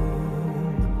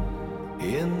room,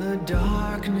 in the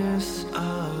darkness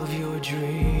of your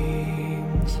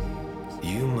dreams,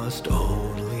 you must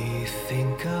only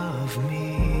think of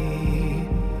me.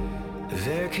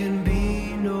 There can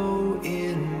be no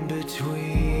in-between.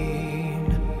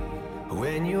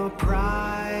 When your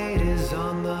pride is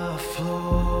on the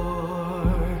floor,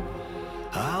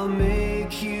 I'll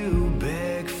make you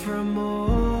beg for more.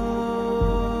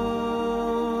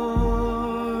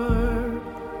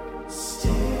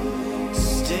 Stay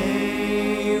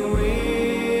with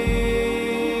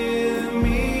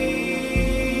me.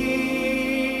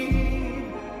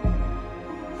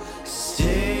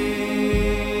 Stay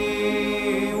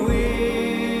with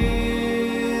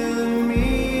me.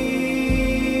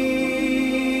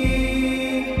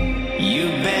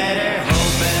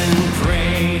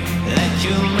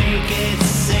 make it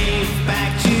safe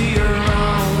back to your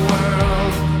own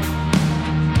world.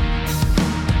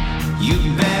 You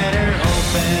better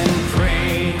hope and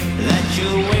pray that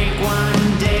you'll wake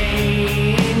one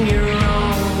day in your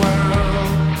own world.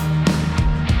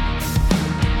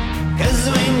 'Cause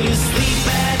when you sleep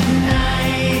at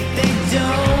night, they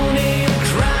don't hear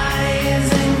cries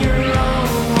in your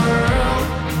own world.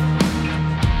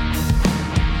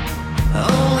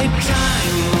 Only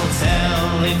time will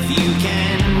tell if you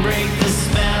can break the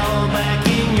spell back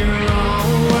in your own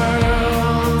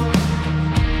world.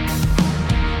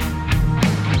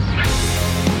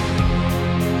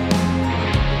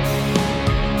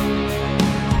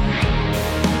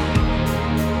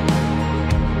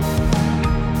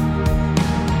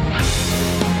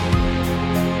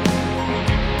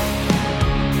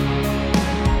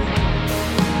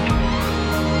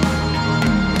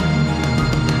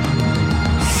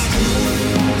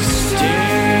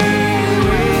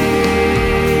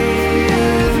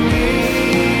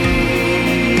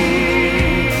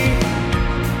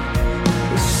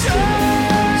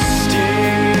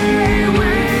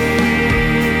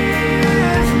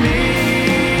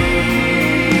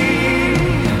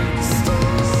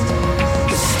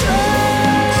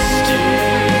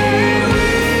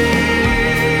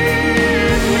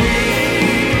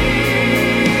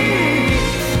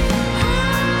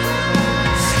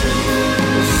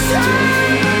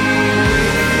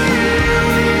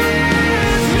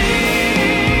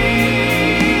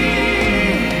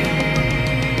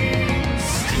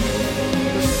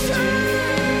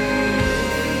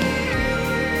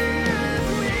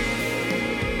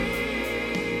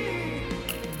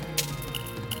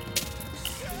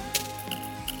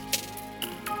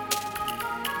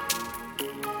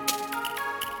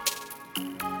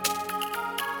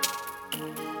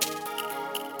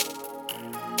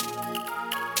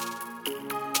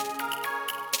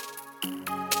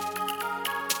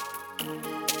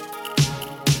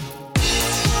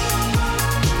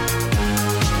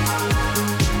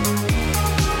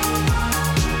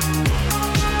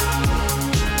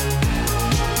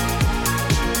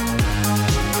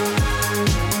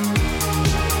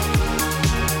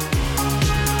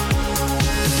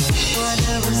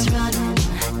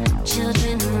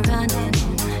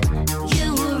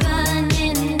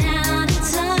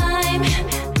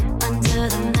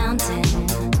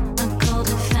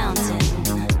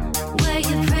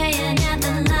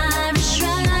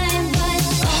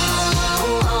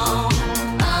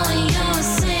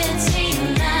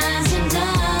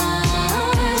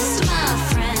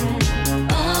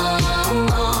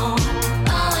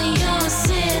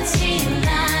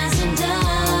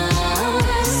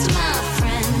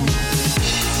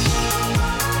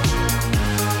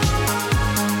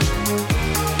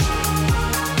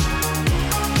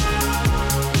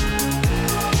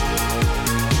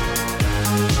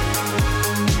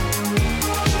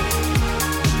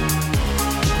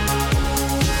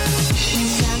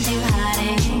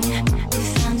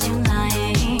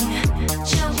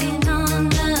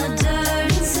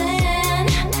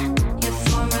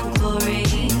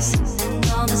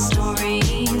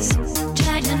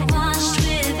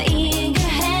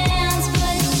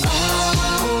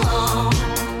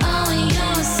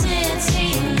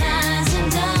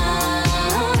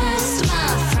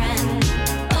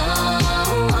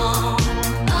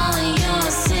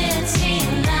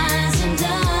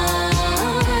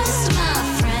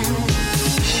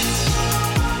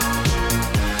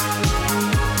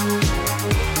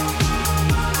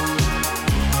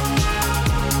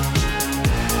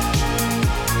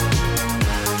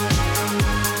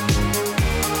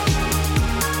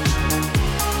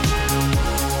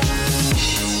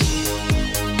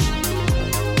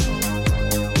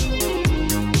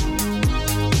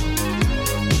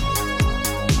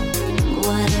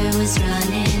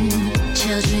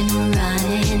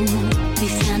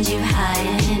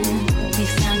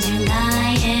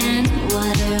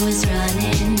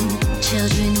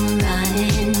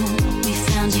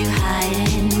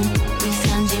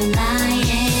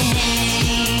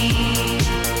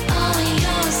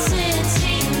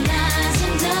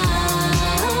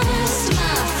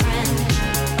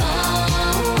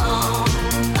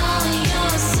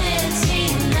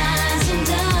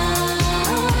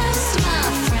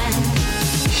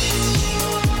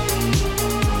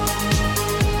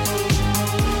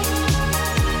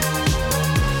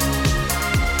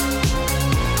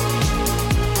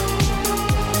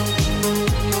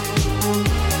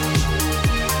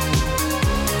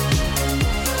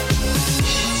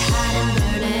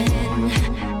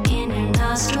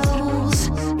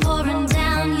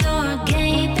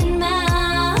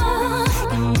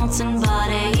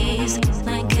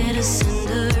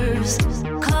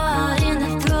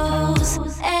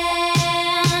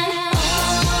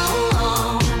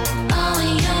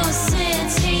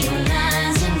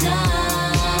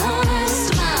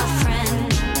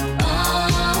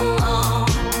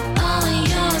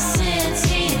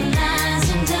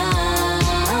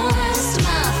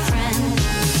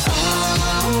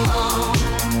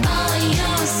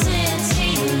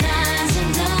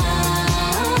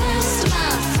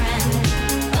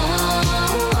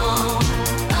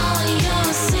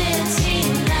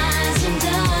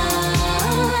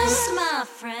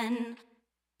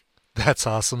 That's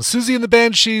awesome. Susie and the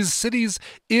Banshees, Cities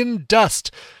in Dust,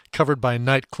 covered by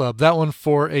Nightclub. That one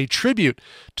for a tribute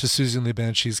to Susie and the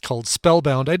Banshees called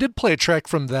Spellbound. I did play a track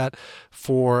from that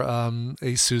for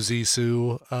a Susie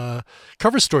Sue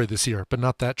cover story this year, but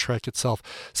not that track itself.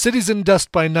 Cities in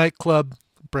Dust by Nightclub,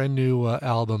 brand new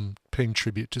album paying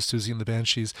tribute to Susie and the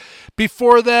Banshees.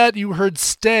 Before that, you heard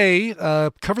Stay,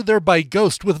 covered there by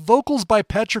Ghost, with vocals by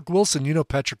Patrick Wilson. You know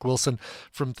Patrick Wilson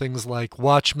from things like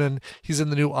Watchmen. He's in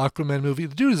the new Aquaman movie.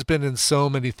 The dude has been in so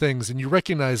many things, and you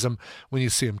recognize him when you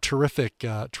see him. Terrific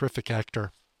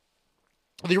actor.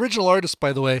 The original artist,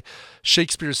 by the way,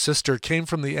 Shakespeare's Sister, came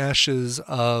from the ashes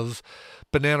of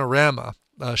Bananarama.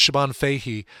 Shaban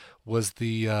Fahey was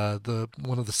the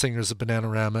one of the singers of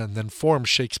Bananarama and then formed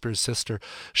Shakespeare's Sister.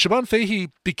 Shaban Fahey,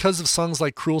 because of songs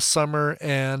like Cruel Summer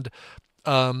and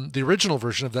the original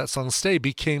version of that song, Stay,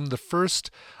 became the first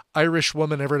Irish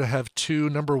woman ever to have 2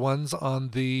 number ones on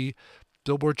the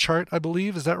Billboard chart, I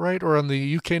believe. Is that right? Or on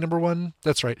the UK number one?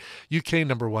 That's right. UK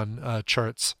number one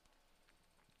charts.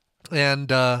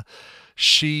 And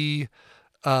she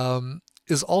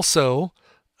is also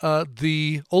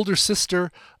the older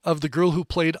sister of the girl who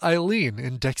played Eileen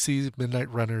in Dexy Midnight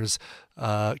Runner's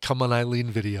Come On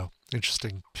Eileen video.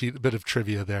 Interesting bit of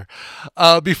trivia there.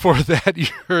 Before that, you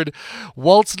heard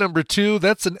Waltz Number 2.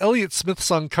 That's an Elliott Smith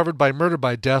song covered by Murder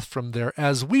by Death from their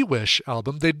As We Wish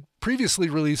album. They'd previously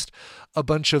released a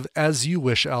bunch of As You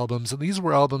Wish albums, and these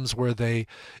were albums where they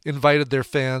invited their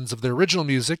fans of their original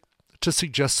music to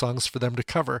suggest songs for them to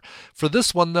cover. For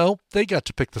this one, though, they got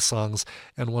to pick the songs,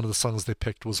 and one of the songs they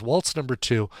picked was Waltz Number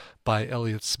 2 by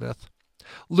Elliott Smith.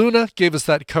 Luna gave us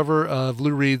that cover of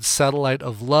Lou Reed's Satellite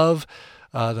of Love.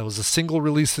 That was a single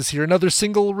release this year. Another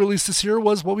single release this year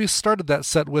was what we started that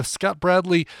set with, Scott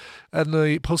Bradley and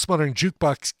the Postmodern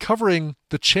Jukebox covering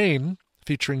The Chain,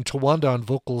 featuring Tawanda on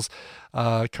vocals,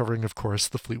 covering, of course,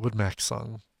 the Fleetwood Mac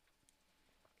song.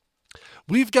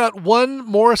 We've got one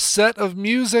more set of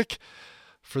music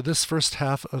for this first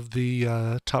half of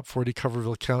the Top 40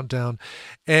 Coverville Countdown,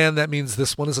 and that means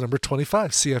this one is number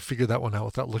 25. See, I figured that one out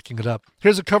without looking it up.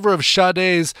 Here's a cover of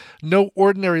Sade's No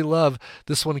Ordinary Love,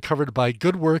 this one covered by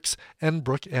Good Works and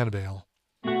Brooke Annabelle.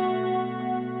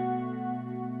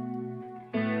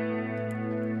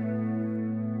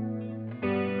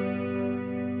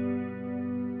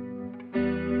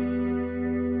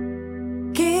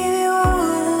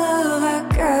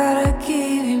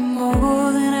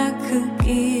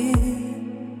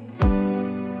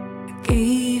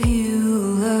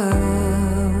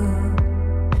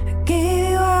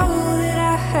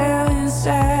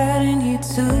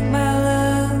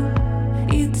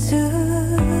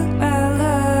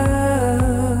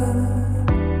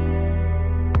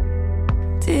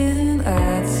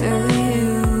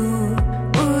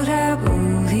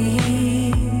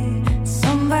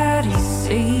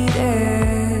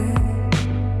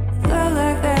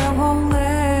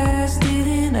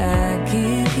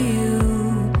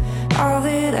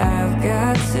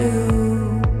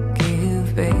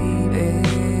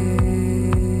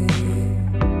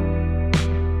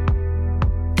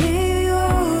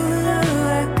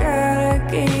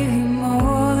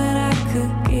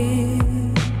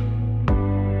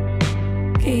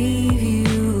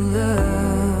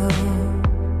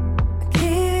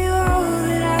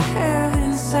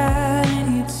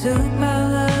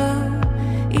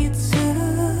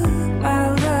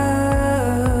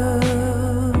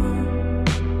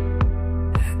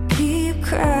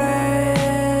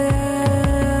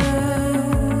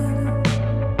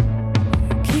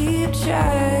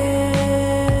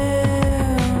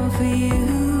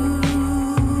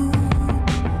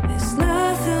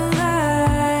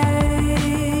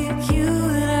 Like you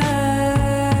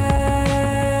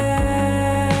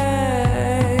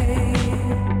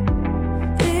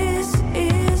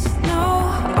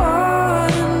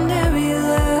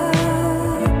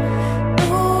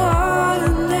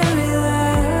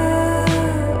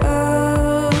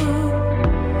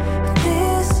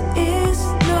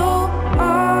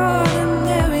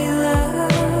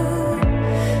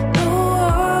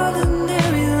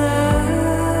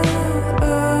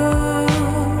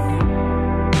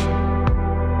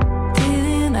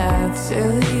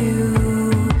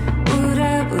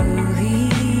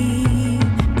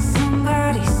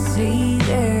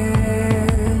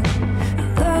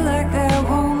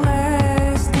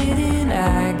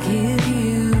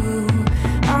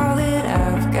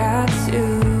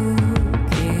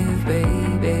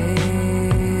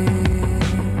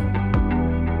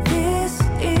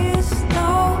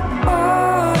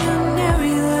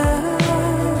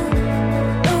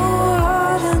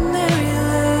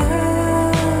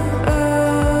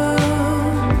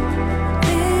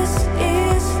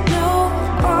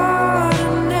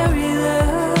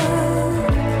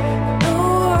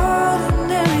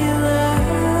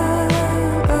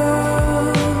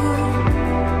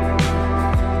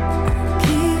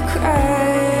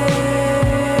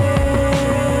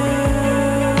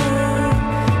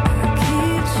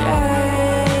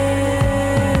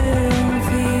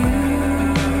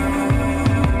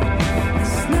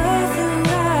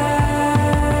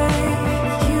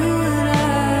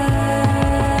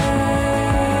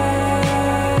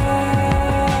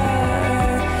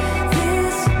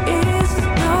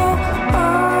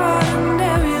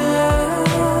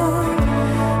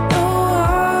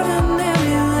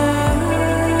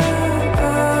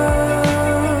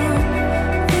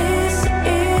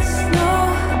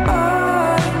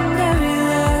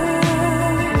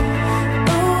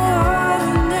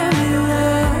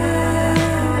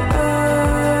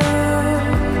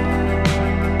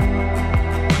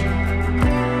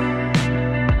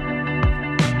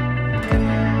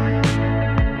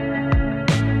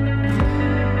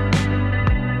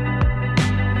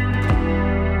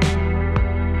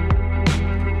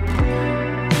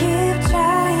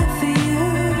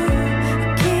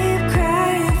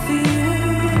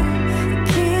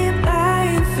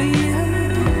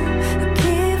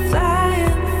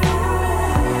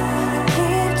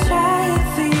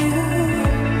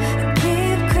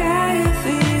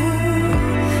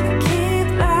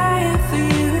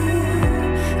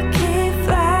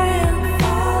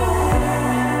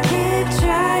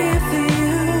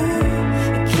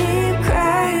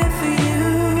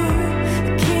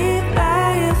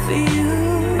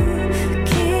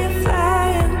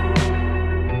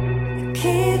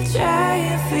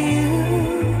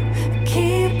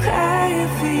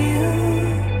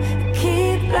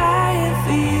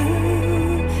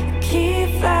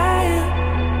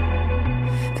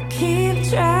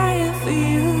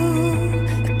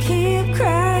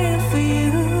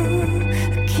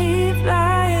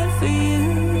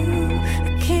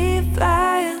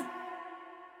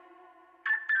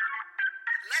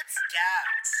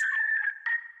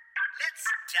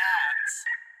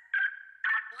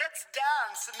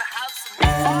dance and have some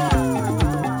fun.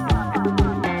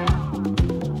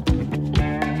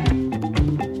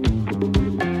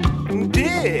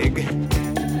 Dig.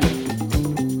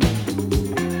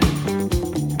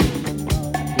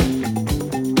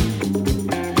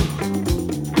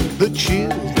 The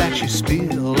chills that you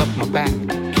spill up my back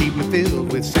keep me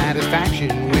filled with satisfaction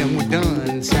when we're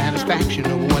done. Satisfaction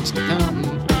of what's to come.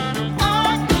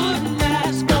 I couldn't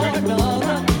ask for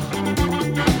another.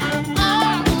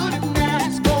 I couldn't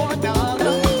ask for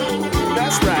another.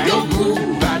 That's right. Your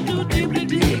groove, I do deeply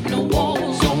dig. No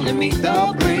walls, only meet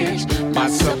the bridge. My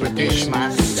supper dish,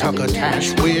 my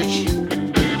succotash wish.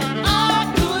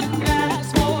 I couldn't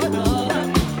ask for another.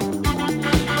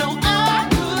 No, I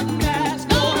couldn't ask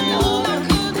for another.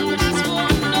 Couldn't ask for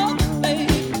another, babe.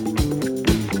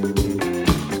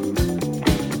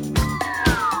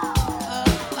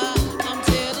 I'm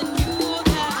telling you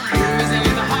that who's in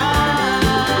the high,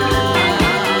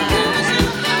 who's in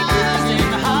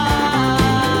the high, who's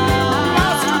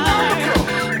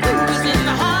in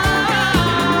the high,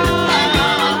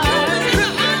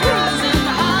 who's in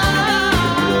the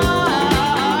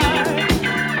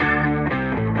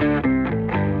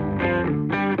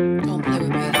Don't play with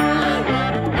me.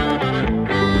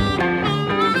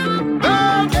 The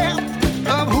depth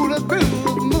of hula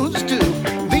groove moves to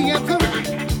the anthem.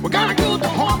 We gotta go to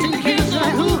haunting hills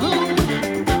like hoo-hoo.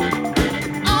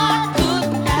 I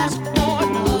couldn't ask for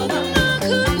another. I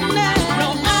couldn't ask. No,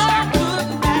 I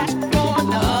couldn't ask for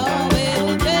another.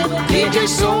 Baby, DJ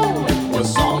Soul was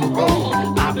on the roll.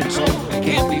 I've been told it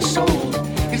can't be sold.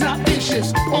 He's not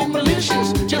vicious or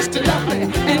malicious, just lovely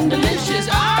and delicious.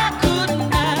 I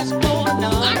couldn't ask for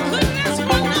another. I couldn't ask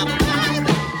for another.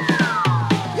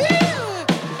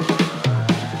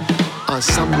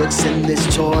 Some looks in this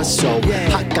torso.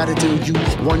 I gotta do you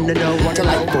wanna know what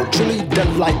delightful, truly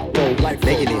delightful.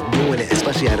 Making it, doing it,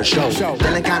 especially at a show.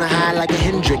 Feeling kinda high like a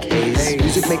Hendrix haze.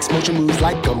 Music makes motion moves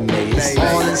like a maze.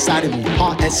 All inside of me,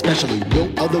 heart especially. No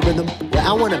other rhythm where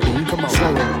I wanna be. Come on,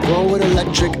 flowing, glow with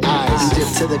electric eyes. Dip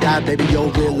to the guy, baby,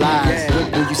 you'll realize.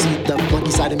 When you see the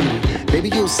funky side of me, baby,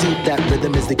 you'll see that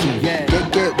rhythm is the key. Get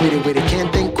with it,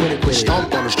 can't think, quit it.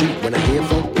 Stomp on the street when I hear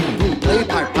funk. Play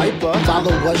piper,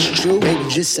 follow what's true. Baby,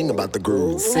 just sing about the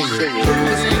groove. Sing it.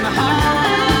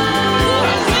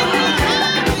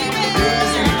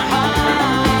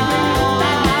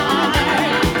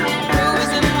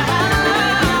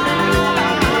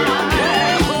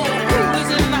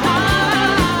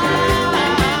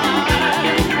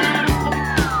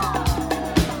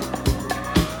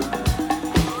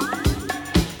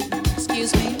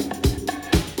 Excuse me.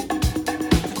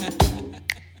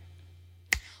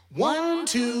 1,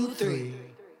 2, 3.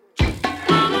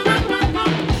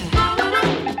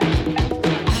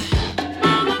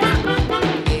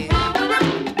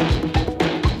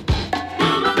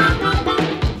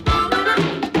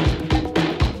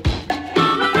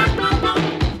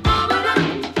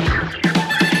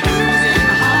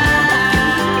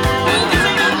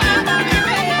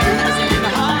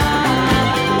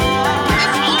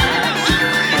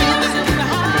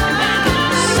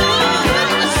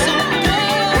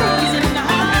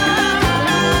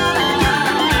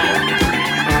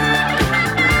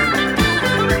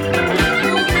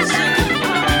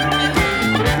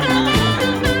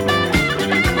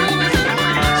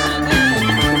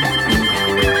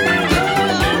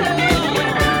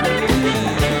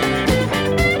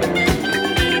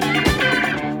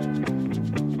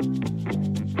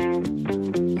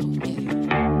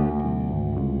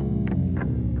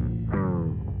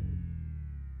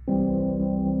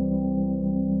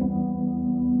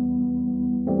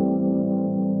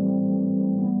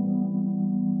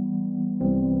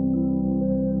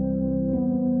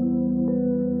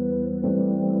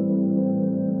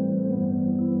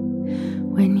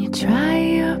 When you try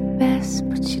your best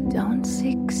but you don't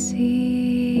succeed.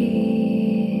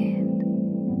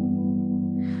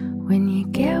 When you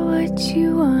get what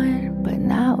you want but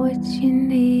not what you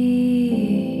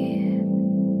need.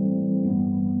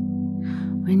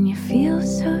 When you feel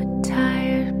so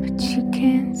tired but you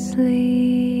can't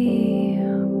sleep.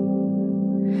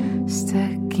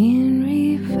 Stuck in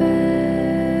reverse.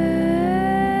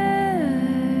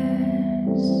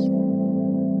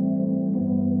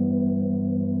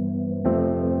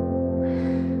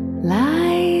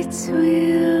 Lights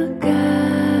will guide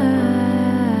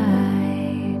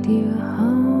you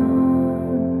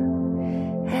home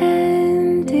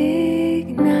and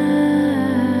ignite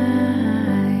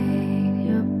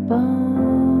your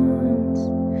bones.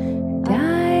 And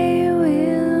I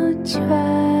will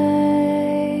try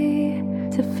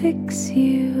to fix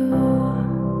you.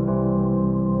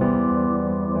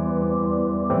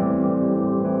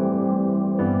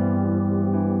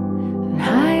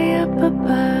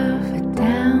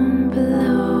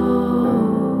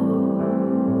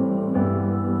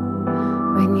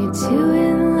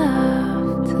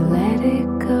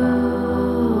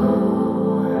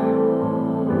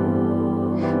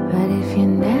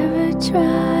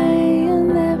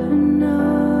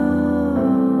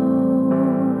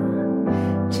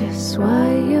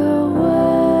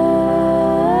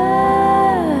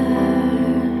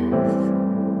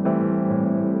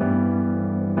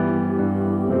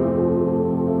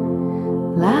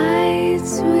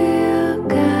 Lights will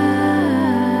guide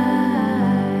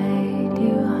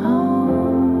you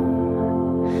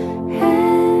home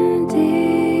and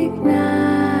ignite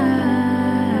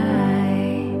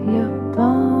your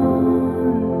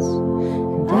bones,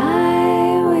 and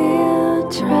I will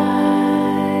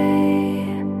try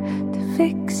to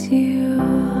fix you.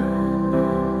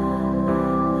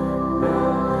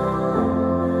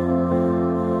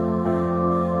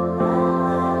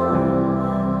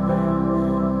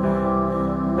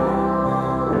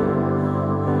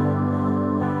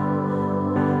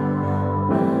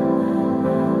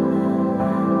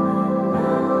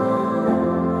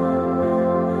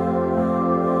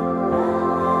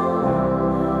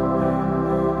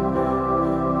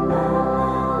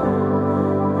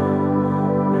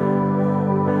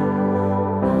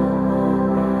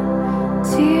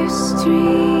 Tears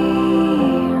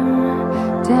stream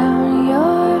down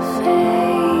your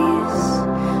face.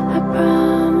 I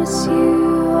promise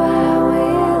you I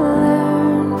will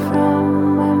learn from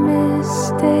my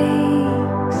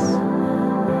mistakes.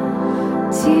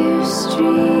 Tears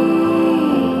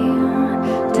stream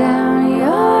down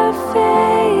your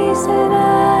face, and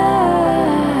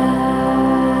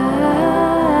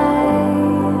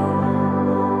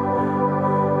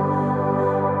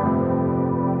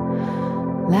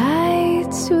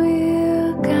lights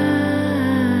will guide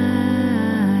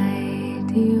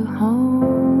you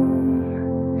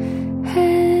home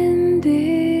and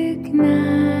ignite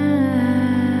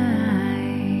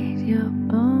your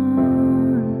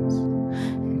bones,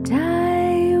 and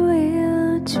I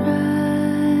will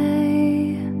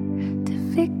try to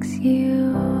fix you.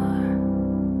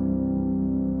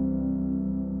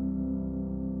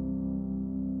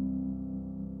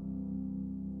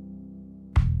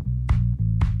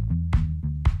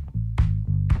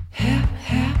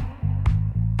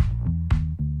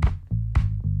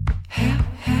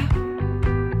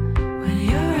 When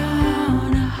you're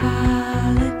on a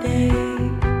holiday,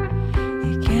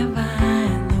 you can't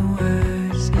find the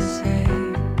words to say.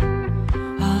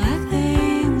 All the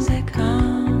things that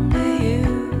come to you,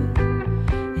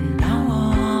 and I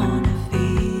wanna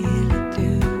feel it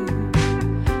too.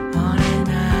 On an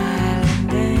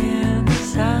island in the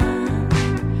sun,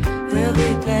 we'll be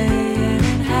playing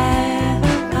and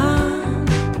having fun,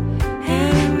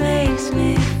 and it makes me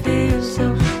feel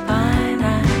so fine. I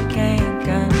can't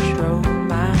control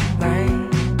my brain.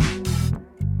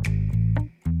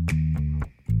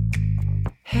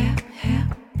 Hip, hip.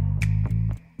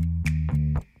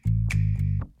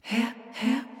 Hip,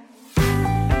 hip.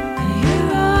 And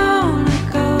you're on a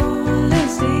golden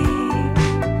sea,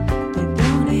 but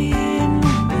don't need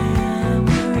no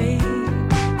memory.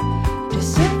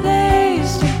 Just a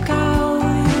place to call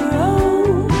your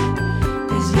own,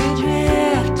 as you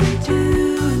drift into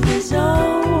the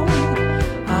zone.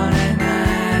 On an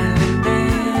island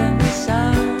in the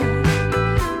sun,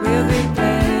 we'll be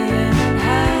playing and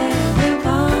having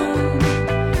fun,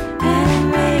 and it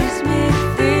makes me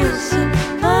feel so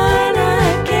fine. I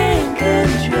can't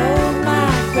control my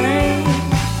brain.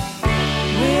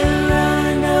 We'll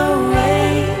run away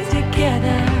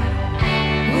together.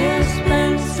 We'll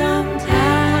spend some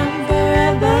time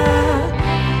forever.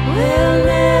 We'll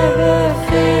never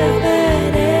feel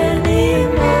that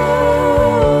anymore.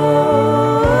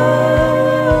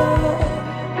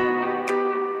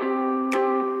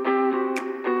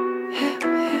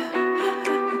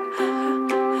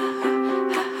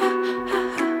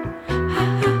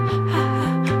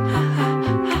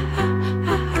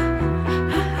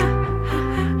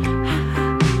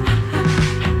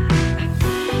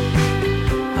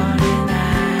 On an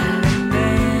island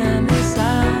in the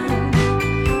sun,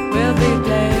 we'll be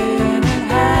playing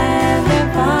and having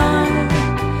fun,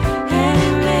 and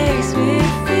it makes me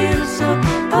feel so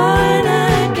fine. I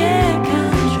can't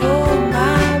control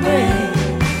my brain.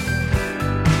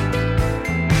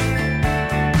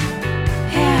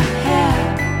 Yeah, yeah.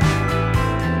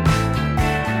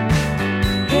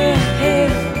 Yeah, yeah.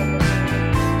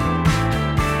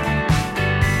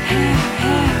 Yeah,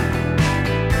 yeah.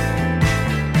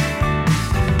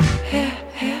 Yeah,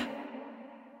 yeah.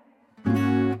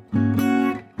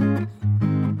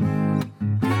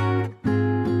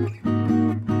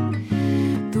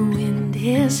 The wind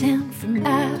is in from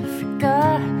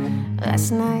Africa.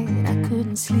 Last night I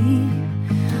couldn't sleep.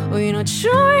 Well, you know, it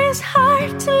sure is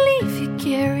hard to leave you,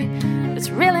 Gary. It's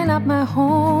really not my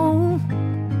home.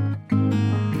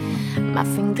 My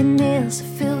fingernails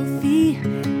are filthy.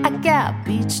 I got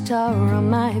beach tar on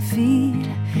my feet,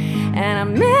 and I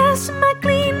miss my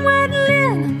clean white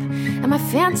linen and my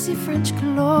fancy French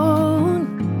cologne.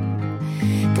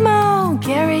 Come on,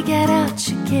 Gary, get out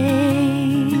your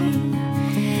game.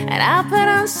 and I put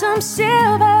on some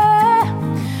silver.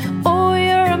 Oh,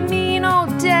 you're a mean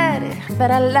old daddy,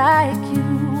 but I like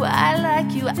you, I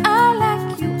like you, I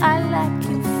like you, I like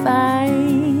you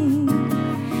fine.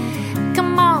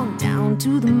 Come on down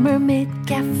to the Mermaid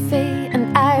Cafe,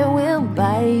 and I will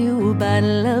buy you a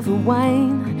bottle of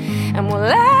wine, and we'll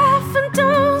laugh and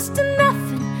toast to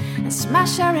nothing and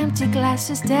smash our empty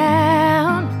glasses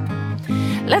down.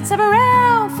 Let's have a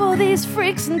round for these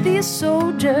freaks and these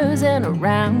soldiers, and a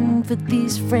round for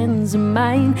these friends of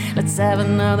mine. Let's have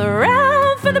another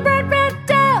round for the bright red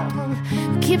devil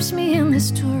who keeps me in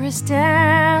this tourist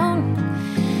town.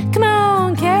 Come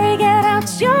on, Carrie, get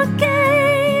out your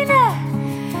cane,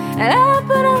 and I'll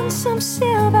put on some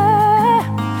silver.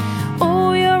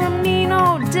 Oh, you're a mean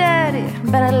old daddy,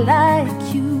 but I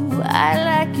like you, I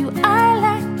like you, I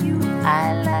like you,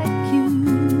 I like you.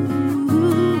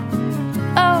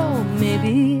 Oh,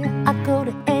 maybe I go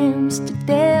to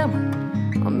Amsterdam,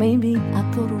 or maybe I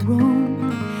go to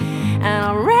Rome, and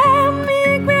I'll wrap me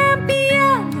a grand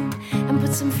piano and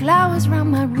put some flowers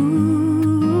around my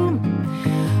room.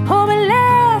 Oh, but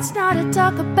let's not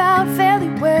talk about fairy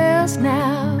wells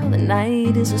now. The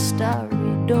night is a starry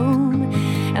dome,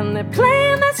 and they're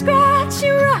playing that scratchy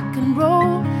rock and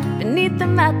roll beneath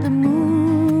them at the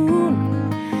moon.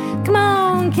 Come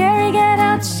on, Carrie, get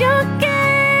out your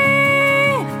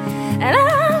game, and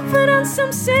I'll put on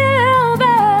some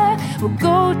silver. We'll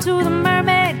go to the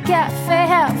Mermaid Cafe,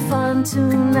 have fun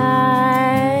tonight.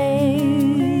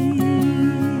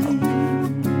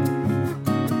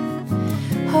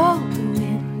 Oh, the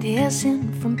wind is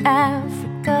in from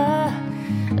Africa.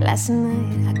 Last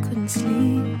night I couldn't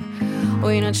sleep. Oh,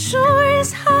 you're not sure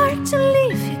it's hard to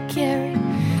leave you, Carrie,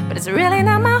 but it's really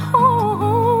not my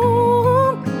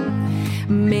home.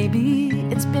 Maybe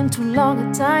it's been too long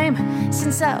a time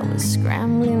since I was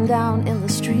scrambling down in the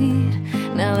street.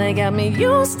 Now they got me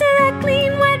used to that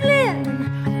clean white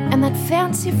linen and that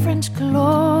fancy French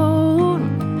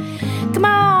cologne. Come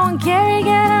on, Carrie,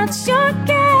 get out your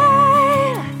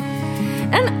cane,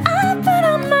 and I'll put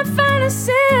on my finest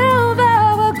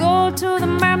silver. We'll go to the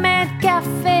Mermaid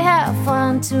Cafe, have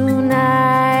fun tonight.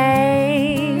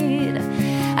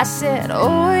 I said,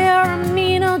 oh, you're a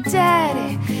mean old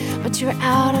daddy, but you're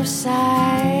out of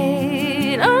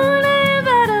sight. Oh,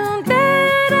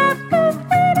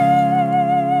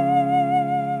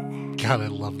 God, I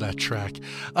love that track.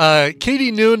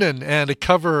 Katie Noonan and a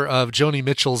cover of Joni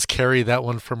Mitchell's Carrie, that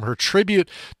one from her tribute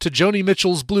to Joni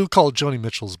Mitchell's Blue called Joni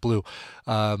Mitchell's Blue.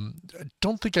 I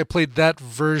don't think I played that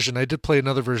version. I did play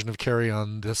another version of Carrie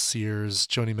on this year's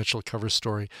Joni Mitchell cover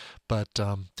story, but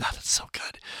that's so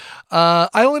good.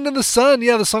 Island in the Sun,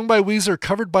 yeah, the song by Weezer,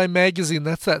 covered by Magazine.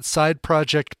 That's that side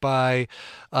project by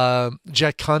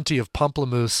Jack Conte of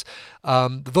Pomplamoose.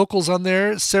 The vocals on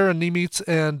there, Sarah Nimitz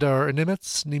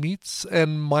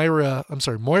and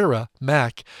Moira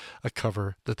Mack, a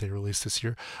cover that they released this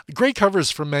year. Great covers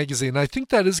from Magazine. I think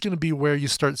that is going to be where you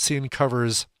start seeing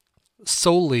covers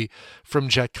solely from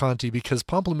Jack Conte, because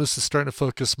Pomplamoose is starting to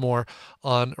focus more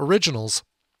on originals.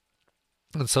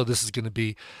 And so this is going to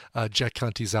be Jack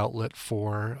Conte's outlet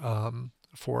for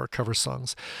cover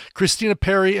songs. Christina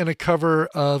Perri and a cover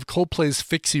of Coldplay's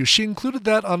Fix You. She included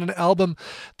that on an album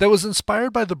that was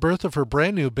inspired by the birth of her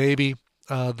brand new baby.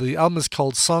 The album is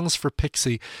called Songs for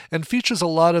Pixie and features a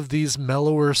lot of these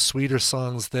mellower, sweeter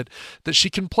songs that she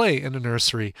can play in a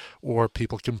nursery, or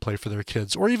people can play for their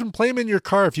kids, or even play them in your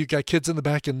car if you've got kids in the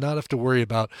back and not have to worry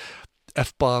about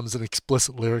F-bombs and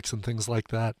explicit lyrics and things like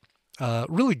that.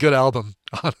 Really good album,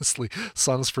 honestly.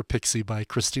 Songs for Pixie by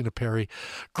Christina Perri.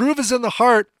 Groove is in the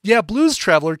Heart. Yeah, Blues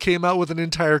Traveler came out with an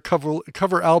entire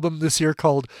cover album this year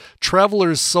called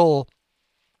Traveler's Soul.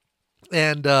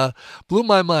 And blew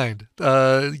my mind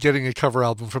getting a cover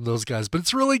album from those guys. But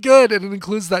it's really good, and it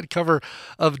includes that cover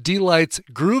of Delight's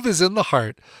Groove is in the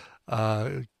Heart.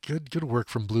 Good work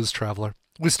from Blues Traveler.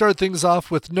 We start things off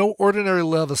with No Ordinary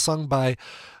Love, a song by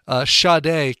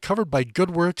Sade, covered by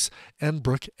Goodworks and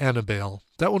Brooke Annabelle.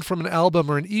 That one from an album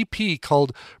or an EP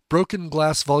called Broken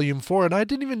Glass Volume 4, and I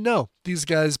didn't even know these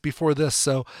guys before this,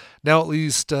 so now at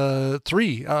least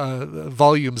 3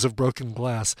 volumes of Broken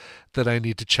Glass that I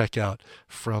need to check out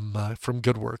from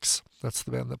Goodworks. That's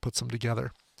the band that puts them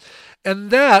together.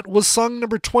 And that was song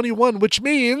number 21, which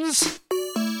means...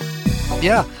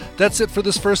 yeah, that's it for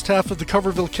this first half of the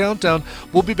Coverville Countdown.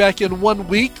 We'll be back in 1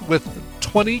 week with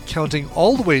 20, counting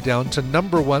all the way down to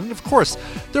number 1. And of course,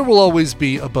 there will always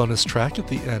be a bonus track at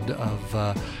the end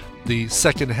of the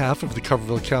second half of the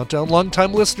Coverville Countdown.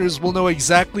 Longtime listeners will know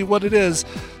exactly what it is,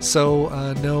 so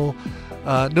no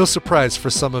No surprise for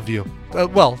some of you.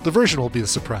 Well, the version will be a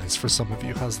surprise for some of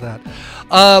you. How's that?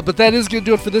 But that is going to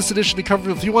do it for this edition of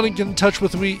Coverville. If you want to get in touch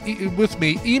with me,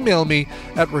 email me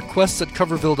at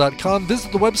requests@coverville.com.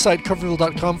 Visit the website,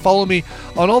 coverville.com. Follow me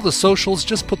on all the socials.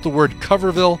 Just put the word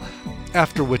Coverville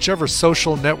after whichever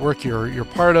social network you're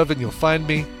part of, and you'll find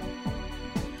me.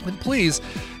 And please,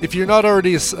 if you're not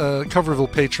already a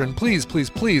Coverville patron, please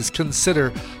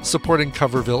consider supporting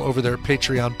Coverville over there at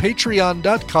Patreon,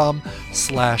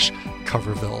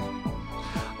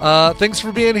 patreon.com/Coverville. Thanks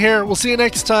for being here. We'll see you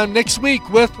next time, next week,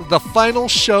 with the final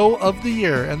show of the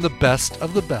year and the best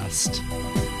of the best.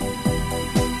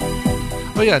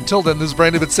 Oh yeah, until then, this is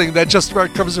Brandon saying that just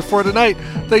about covers it for tonight.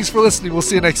 Thanks for listening. We'll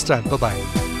see you next time. Bye-bye.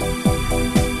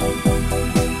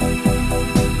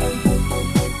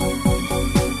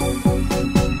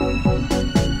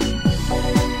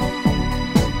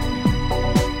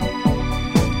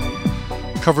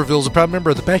 Coverville is a proud member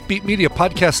of the Backbeat Media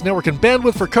Podcast Network, and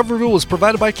bandwidth for Coverville was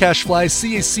provided by Cashfly,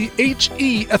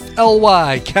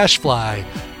 CACHEFLY,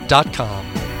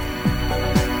 cashfly.com.